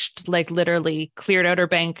vanished, like literally cleared out her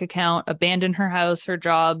bank account, abandoned her house, her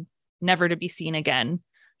job, never to be seen again.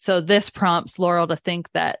 So this prompts Laurel to think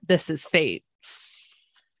that this is fate.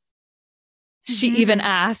 She even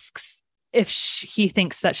asks if he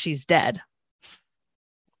thinks that she's dead.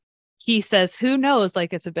 He says, who knows?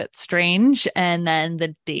 Like, it's a bit strange. And then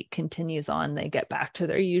the date continues on. They get back to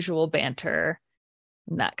their usual banter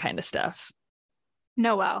and that kind of stuff.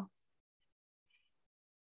 Noelle.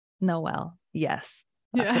 Yes.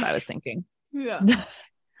 That's what I was thinking. Yeah.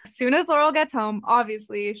 As soon as Laurel gets home,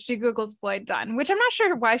 obviously, she Googles Floyd Dunn, which I'm not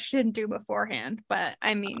sure why she didn't do beforehand. But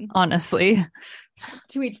I mean, honestly,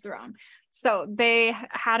 to each their own. So they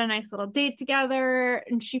had a nice little date together,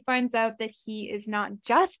 and she finds out that he is not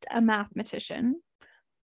just a mathematician,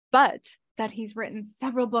 but that he's written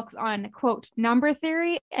several books on, quote, number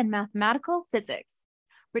theory and mathematical physics,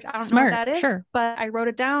 which I don't know what that is, but I wrote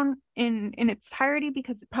it down in its entirety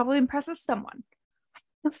because it probably impresses someone.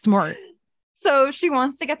 Smart. So she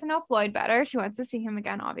wants to get to know Floyd better. She wants to see him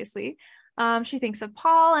again, obviously. She thinks of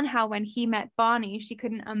Paul and how when he met Bonnie, she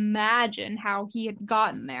couldn't imagine how he had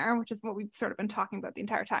gotten there, which is what we've sort of been talking about the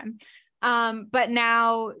entire time. But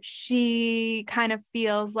now she kind of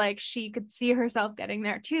feels like she could see herself getting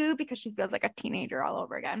there too, because she feels like a teenager all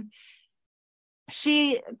over again.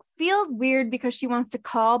 She feels weird because she wants to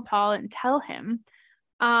call Paul and tell him.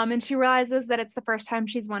 And she realizes that it's the first time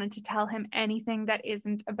she's wanted to tell him anything that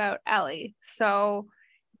isn't about Ellie. So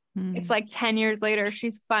it's like 10 years later,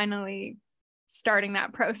 she's finally starting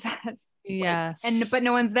that process. Yes. But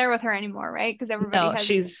no one's there with her anymore, right? Because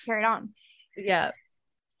everybody has carried on. Yeah.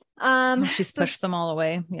 She's pushed them all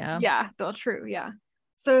away. Yeah. Yeah, well, true. Yeah.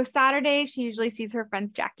 So Saturday, she usually sees her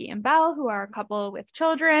friends Jackie and Belle, who are a couple with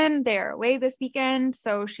children. They're away this weekend.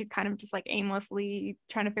 So she's kind of just like aimlessly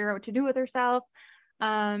trying to figure out what to do with herself.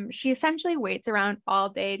 She essentially waits around all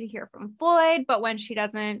day to hear from Floyd, but when she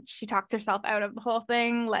doesn't, she talks herself out of the whole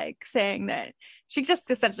thing, like saying that she just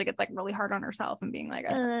essentially gets like really hard on herself and being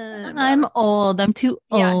like, I'm old. I'm too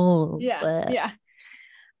old. Yeah.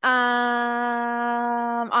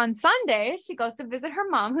 On Sunday, she goes to visit her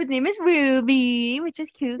mom, whose name is Ruby, which is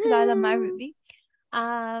cute because I love my Ruby.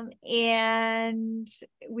 And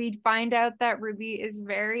we find out that Ruby is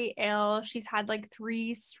very ill. She's had like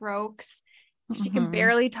 3 strokes. She can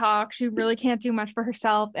barely talk. She really can't do much for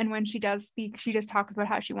herself. And when she does speak, she just talks about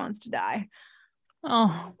how she wants to die.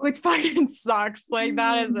 Oh, which fucking sucks. Like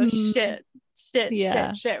that is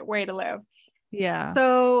a shit way to live. Yeah.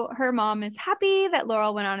 So her mom is happy that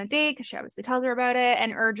Laurel went on a date because she obviously tells her about it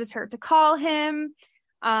and urges her to call him.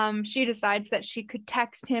 She decides that she could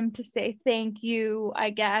text him to say thank you,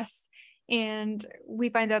 I guess. And we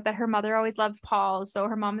find out that her mother always loved Paul. So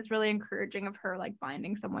her mom is really encouraging of her, like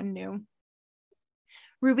finding someone new.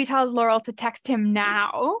 Ruby tells Laurel to text him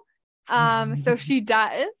now. So she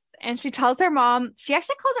does. And she tells her mom, she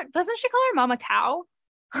actually doesn't she call her mom a cow?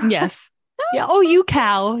 Yes. Yeah. Oh, you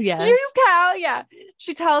cow. Yes. You cow. Yeah.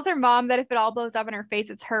 She tells her mom that if it all blows up in her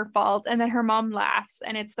face, it's her fault. And then her mom laughs.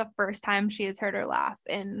 And it's the first time she has heard her laugh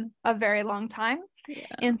in a very long time. Yeah.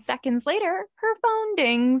 And seconds later, her phone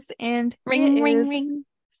dings and ring, ring, ring.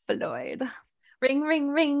 Floyd. Ring, ring,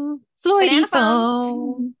 ring. Floydy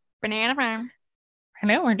phone. Banana phone.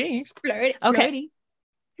 Hello, indeed. Floyd. Okay.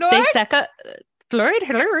 Floyd. They set up. Floyd,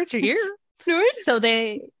 hello, it's here. Floyd. So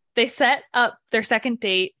they set up their second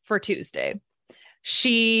date for Tuesday.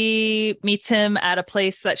 She meets him at a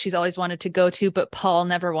place that she's always wanted to go to, but Paul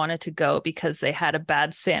never wanted to go because they had a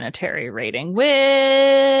bad sanitary rating, which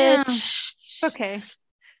it's okay.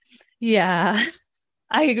 Yeah.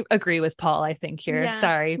 I agree with Paul, I think here. Yeah.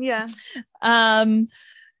 Sorry. Yeah.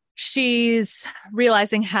 She's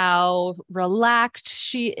realizing how relaxed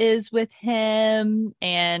she is with him,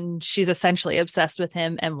 and she's essentially obsessed with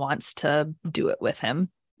him and wants to do it with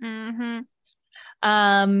him.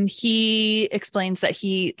 He explains that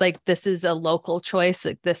this is a local choice.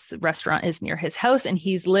 Like, this restaurant is near his house, and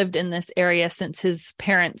he's lived in this area since his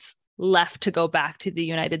parents left to go back to the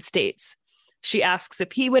United States. She asks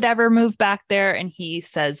if he would ever move back there, and he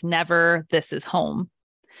says never. This is home.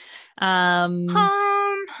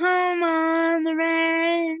 Home on the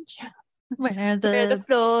ranch, where the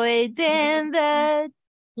Floyds and the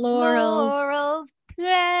Laurels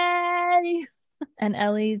play. And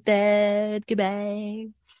Ellie's dead. Goodbye.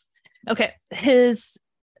 Okay.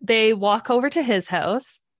 They walk over to his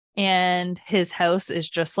house, and his house is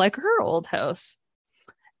just like her old house.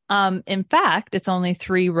 In fact, it's only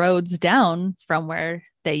 3 roads down from where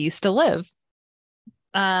they used to live.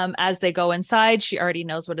 As they go inside, she already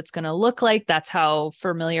knows what it's going to look like. That's how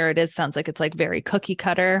familiar it is. Sounds like it's like very cookie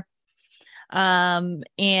cutter.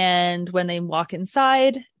 And when they walk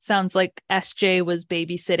inside, it sounds like SJ was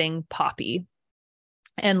babysitting Poppy,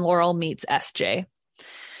 and Laurel meets SJ.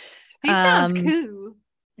 She sounds cool.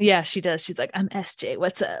 Yeah, she does. She's like, I'm SJ.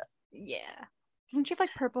 What's up? Yeah. Doesn't she have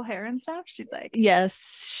like purple hair and stuff? She's like,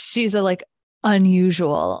 yes, she's a like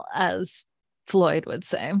unusual, as Floyd would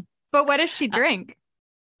say. But what does she drink?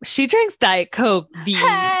 She drinks Diet Coke. Hell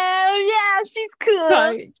yeah, she's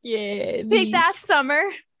cool. Yeah. Take that, Summer.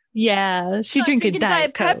 Yeah, she drinking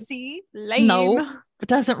Diet Coke. Pepsi. Lame. No, it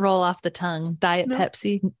doesn't roll off the tongue. Diet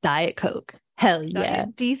Pepsi, Diet Coke. Hell yeah.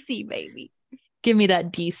 DC, baby. Give me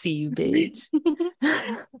that DC, you bitch.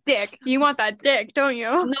 Dick. You want that dick, don't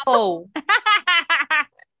you? No.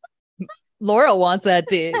 Laurel wants that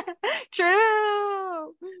dick.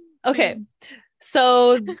 True. Okay.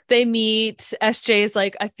 So they meet. SJ's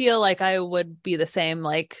like, I feel like I would be the same.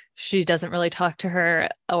 Like, she doesn't really talk to her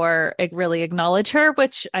or really acknowledge her,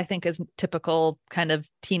 which I think is typical kind of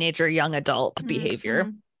teenager, young adult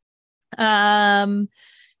behavior.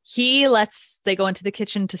 They go into the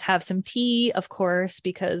kitchen to have some tea, of course,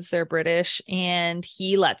 because they're British. And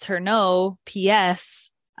he lets her know,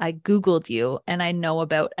 P.S. I Googled you and I know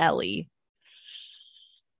about Ellie.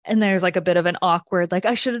 And there's like a bit of an awkward, like,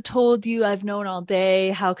 I should have told you, I've known all day.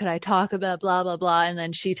 How could I talk about blah, blah, blah. And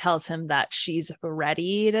then she tells him that she's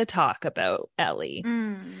ready to talk about Ellie.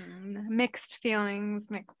 Mixed feelings.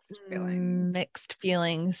 They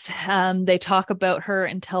talk about her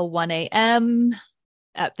until 1 a.m.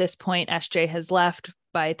 At this point, SJ has left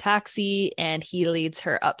by taxi, and he leads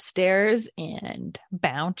her upstairs, and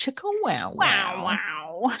bow chicka wow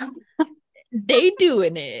wow. They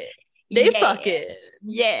doing it. They fucking.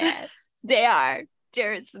 Yeah, they are.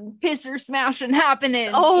 There's some pisser smashing happening.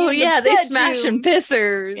 Oh, yeah, they smashing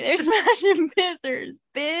pissers. They're smashing pissers,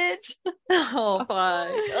 bitch. Oh, fuck.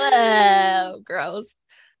 Oh, gross.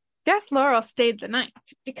 Guess Laurel stayed the night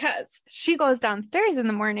because she goes downstairs in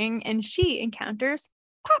the morning and she encounters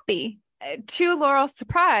Poppy. To Laurel's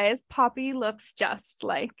surprise, Poppy looks just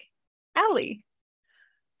like Ellie.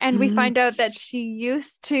 And we find out that she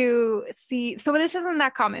used to see, so this isn't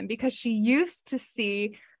that common because she used to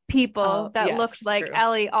see people that looked like true.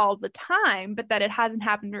 Ellie all the time, but that it hasn't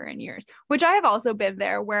happened to her in years, which I have also been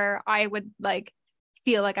there where I would like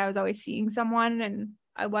feel like I was always seeing someone and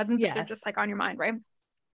I wasn't, but they're just like on your mind, right?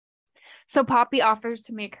 So Poppy offers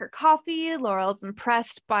to make her coffee. Laurel's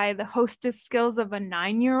impressed by the hostess skills of a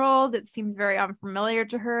 9-year-old. It seems very unfamiliar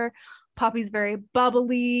to her. Poppy's very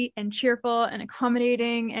bubbly and cheerful and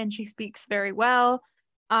accommodating, and she speaks very well.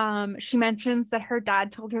 She mentions that her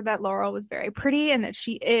dad told her that Laurel was very pretty and that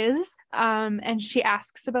she is. And she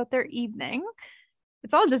asks about their evening.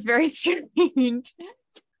 It's all just very strange. It's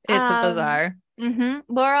a bizarre.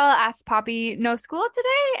 Laurel asks Poppy, no school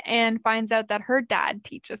today, and finds out that her dad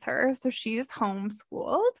teaches her, so she is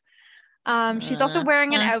homeschooled. She's also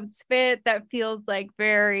wearing an outfit that feels like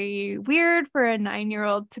very weird for a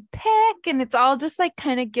 9-year-old to pick, and it's all just like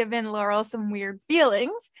kind of giving Laurel some weird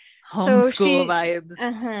feelings. Homeschool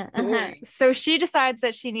vibes. So she decides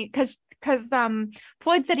that she needs, because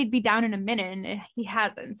Floyd said he'd be down in a minute and he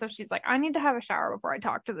hasn't. So she's like, I need to have a shower before I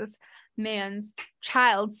talk to this man's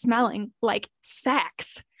child smelling like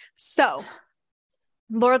sex. So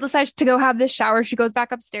Laurel decides to go have this shower. She goes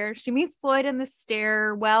back upstairs. She meets Floyd in the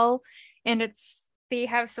stairwell, and they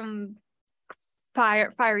have some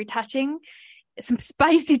fiery touching, some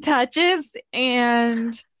spicy touches,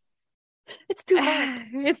 and it's too hot.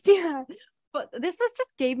 It's too hot. But this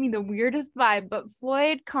just gave me the weirdest vibe. But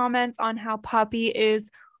Floyd comments on how Poppy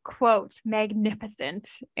is, quote, magnificent.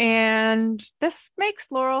 And this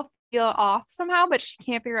makes Laurel feel off somehow, but she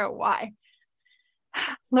can't figure out why.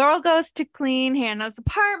 Laurel goes to clean Hannah's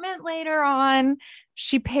apartment later on.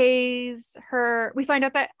 She pays her. We find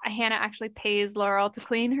out that Hannah actually pays Laurel to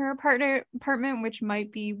clean her apartment, which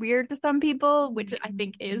might be weird to some people, which I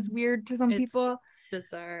think is weird to some people.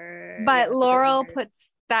 Bizarre. But Laurel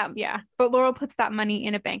puts that money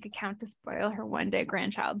in a bank account to spoil her one-day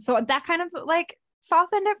grandchild. So that kind of like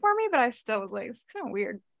softened it for me, but I still was like, it's kind of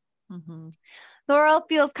weird. Laurel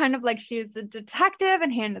feels kind of like she is a detective in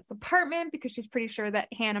Hannah's apartment because she's pretty sure that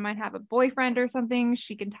Hannah might have a boyfriend or something.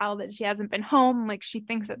 She can tell that she hasn't been home. Like she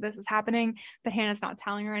thinks that this is happening, but Hannah's not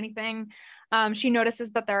telling her anything. She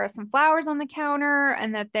notices that there are some flowers on the counter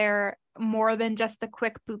and that they're more than just the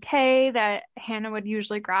quick bouquet that Hannah would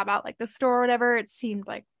usually grab out like the store or whatever. It seemed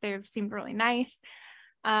like they seemed really nice.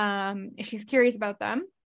 She's curious about them.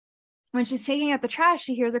 When she's taking out the trash,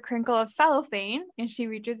 she hears a crinkle of cellophane and she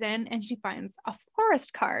reaches in and she finds a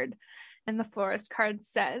florist card. And the florist card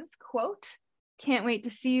says, quote, can't wait to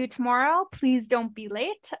see you tomorrow. Please don't be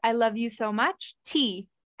late. I love you so much.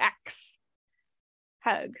 T.X.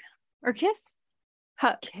 Hug. Or kiss?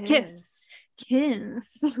 Hug. Kiss.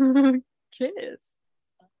 Kiss. Kiss.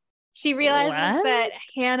 She realizes that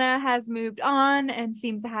Hannah has moved on and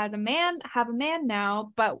seems to have a man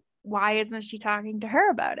now, but why isn't she talking to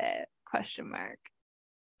her about it? Question mark.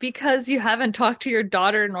 Because you haven't talked to your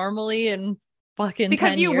daughter normally in fucking 10 years.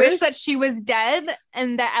 Because you wish that she was dead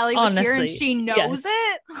and that Ellie was here and she knows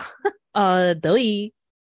it? Okay.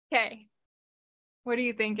 What are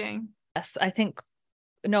you thinking? Yes, I think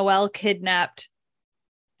Noelle kidnapped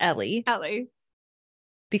Ellie.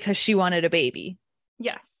 Because she wanted a baby.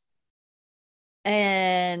 Yes.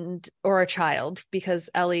 Or a child, because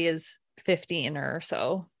Ellie is 15 or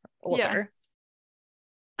so older. Yeah.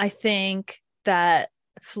 I think that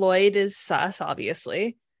Floyd is sus,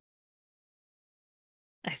 obviously.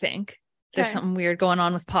 I think there's something weird going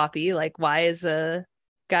on with Poppy. Like, why is a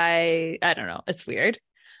guy, I don't know, it's weird.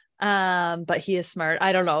 But he is smart.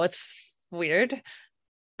 I don't know, it's weird.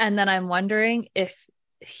 And then I'm wondering if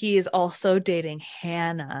he is also dating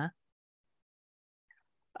Hannah.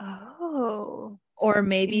 Oh. Or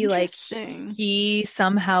maybe like he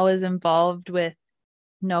somehow is involved with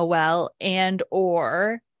Noelle and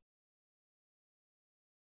or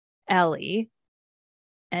Ellie,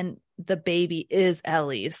 and the baby is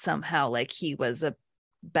Ellie's somehow, like he was a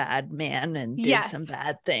bad man and did some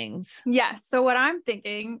bad things. Yes. So what I'm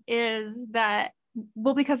thinking is that,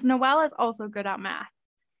 well, because Noelle is also good at math.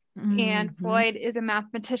 And Floyd is a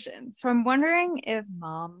mathematician. So I'm wondering if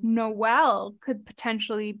Noelle could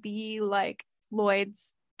potentially be like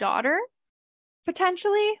Floyd's daughter,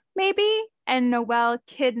 potentially, maybe. And Noelle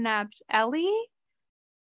kidnapped Ellie.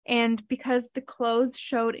 And because the clothes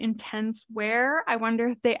showed intense wear, I wonder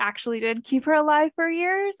if they actually did keep her alive for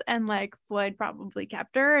years. And like Floyd probably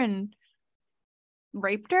kept her and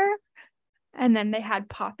raped her. And then they had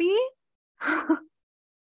Poppy.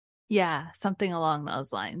 Yeah, something along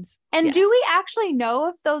those lines. And Yes. do we actually know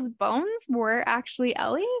if those bones were actually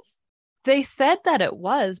Ellie's? They said that it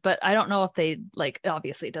was, but I don't know if they, like,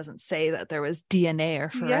 obviously it doesn't say that there was DNA or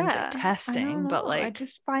forensic testing, but like, I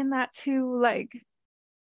just find that too, like,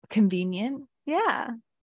 convenient. yeah.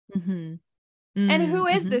 Mm-hmm. And who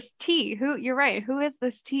is this T? You're right. Who is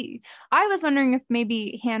this T? I was wondering if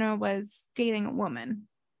maybe Hannah was dating a woman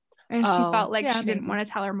and she felt like she didn't want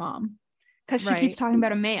to tell her mom because she keeps talking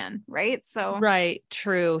about a man, right? So right,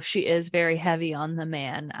 true. She is very heavy on the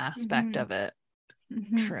man aspect of it.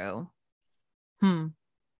 True.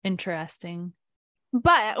 Interesting.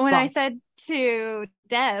 But when I said to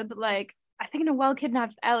Deb, like, I think Noelle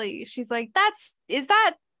kidnaps Ellie, she's like, that's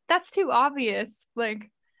too obvious. Like,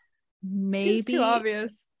 maybe seems too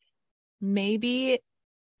obvious. Maybe.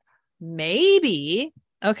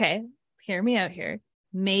 Okay, hear me out here.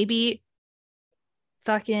 Maybe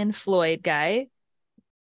fucking Floyd guy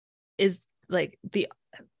is like the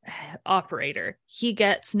operator. He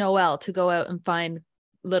gets Noelle to go out and find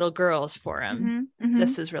little girls for him.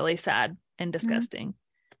 This is really sad and disgusting.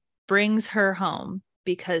 Brings her home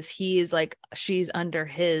because he's like, she's under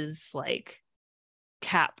his like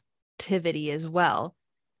captivity as well.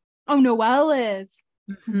 Oh, Noelle is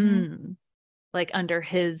like under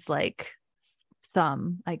his like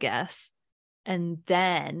thumb, I guess. And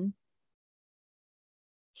then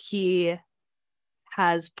he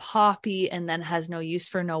has Poppy and then has no use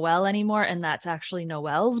for Noelle anymore, and that's actually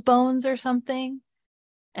Noelle's bones or something.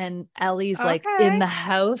 And Ellie's like in the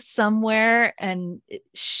house somewhere, and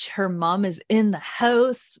her mom is in the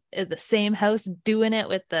house, in the same house, doing it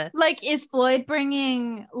with the like. Is Floyd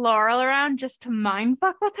bringing Laurel around just to mind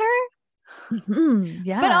fuck with her?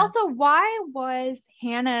 Yeah. But also, why was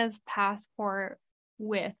Hannah's passport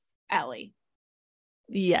with Ellie?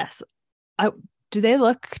 Yes. Do they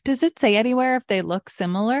look? Does it say anywhere if they look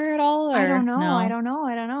similar at all? Or I don't know. No? I don't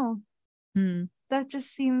know. That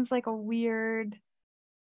just seems like a weird.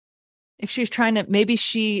 If she's trying to, maybe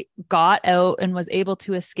she got out and was able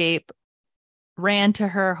to escape, ran to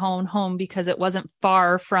her own home because it wasn't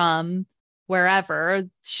far from wherever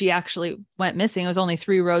she actually went missing. It was only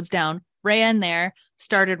 3 roads down. Ran there,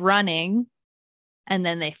 started running, and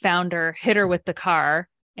then they found her, hit her with the car,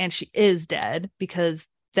 and she is dead because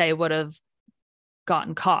they would have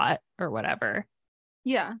gotten caught or whatever.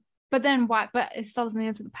 Yeah. But then what? But it still doesn't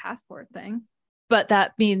answer the passport thing. But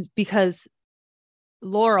that means because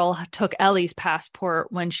Laurel took Ellie's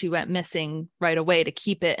passport when she went missing right away to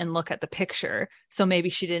keep it and look at the picture. So maybe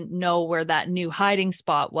she didn't know where that new hiding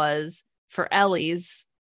spot was for Ellie's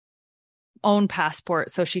own passport.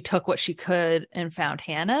 So she took what she could and found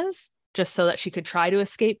Hannah's just so that she could try to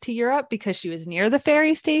escape to Europe because she was near the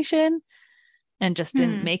ferry station and just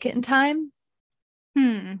didn't make it in time.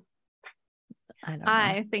 I don't know.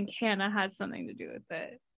 I think Hannah has something to do with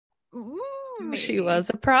it. She was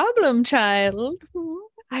a problem child.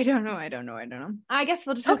 I don't know. I guess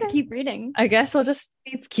we'll just have to keep reading. I guess we'll just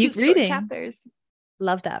keep reading chapters.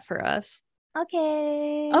 Love that for us.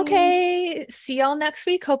 Okay. See y'all next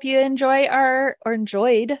week. Hope you enjoyed our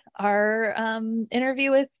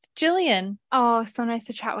interview with Jillian. Oh, so nice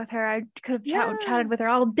to chat with her. I could have chatted with her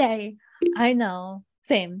all day. I know.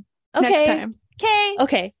 Same. Okay. Next time.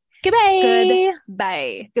 Okay. Goodbye.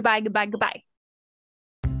 Goodbye.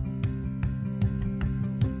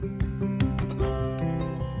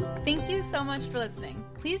 Thank you so much for listening.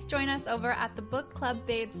 Please join us over at the Book Club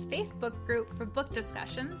Babes Facebook group for book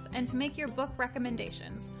discussions and to make your book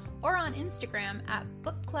recommendations, or on Instagram at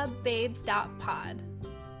bookclubbabes.pod.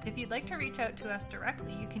 If you'd like to reach out to us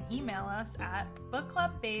directly, you can email us at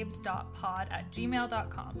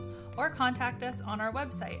bookclubbabes.pod@gmail.com or contact us on our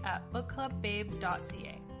website at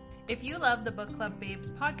bookclubbabes.ca. If you love the Book Club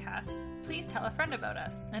Babes podcast, please tell a friend about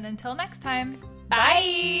us. And until next time,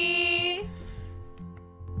 bye!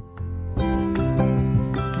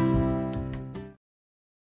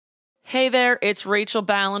 Hey there, it's Rachel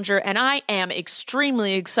Ballinger, and I am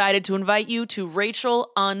extremely excited to invite you to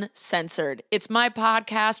Rachel Uncensored. It's my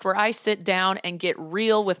podcast where I sit down and get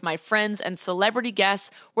real with my friends and celebrity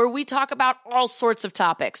guests, where we talk about all sorts of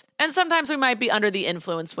topics. And sometimes we might be under the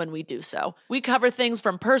influence when we do so. We cover things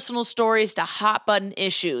from personal stories to hot button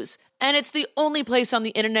issues. And it's the only place on the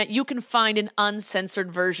internet you can find an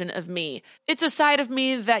uncensored version of me. It's a side of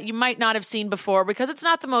me that you might not have seen before because it's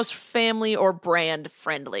not the most family or brand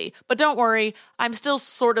friendly. But don't worry, I'm still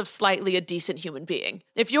sort of slightly a decent human being.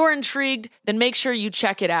 If you're intrigued, then make sure you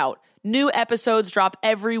check it out. New episodes drop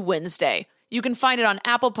every Wednesday. You can find it on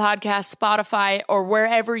Apple Podcasts, Spotify, or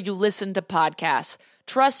wherever you listen to podcasts.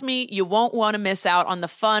 Trust me, you won't want to miss out on the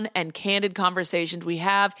fun and candid conversations we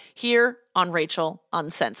have here on Rachel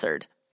Uncensored.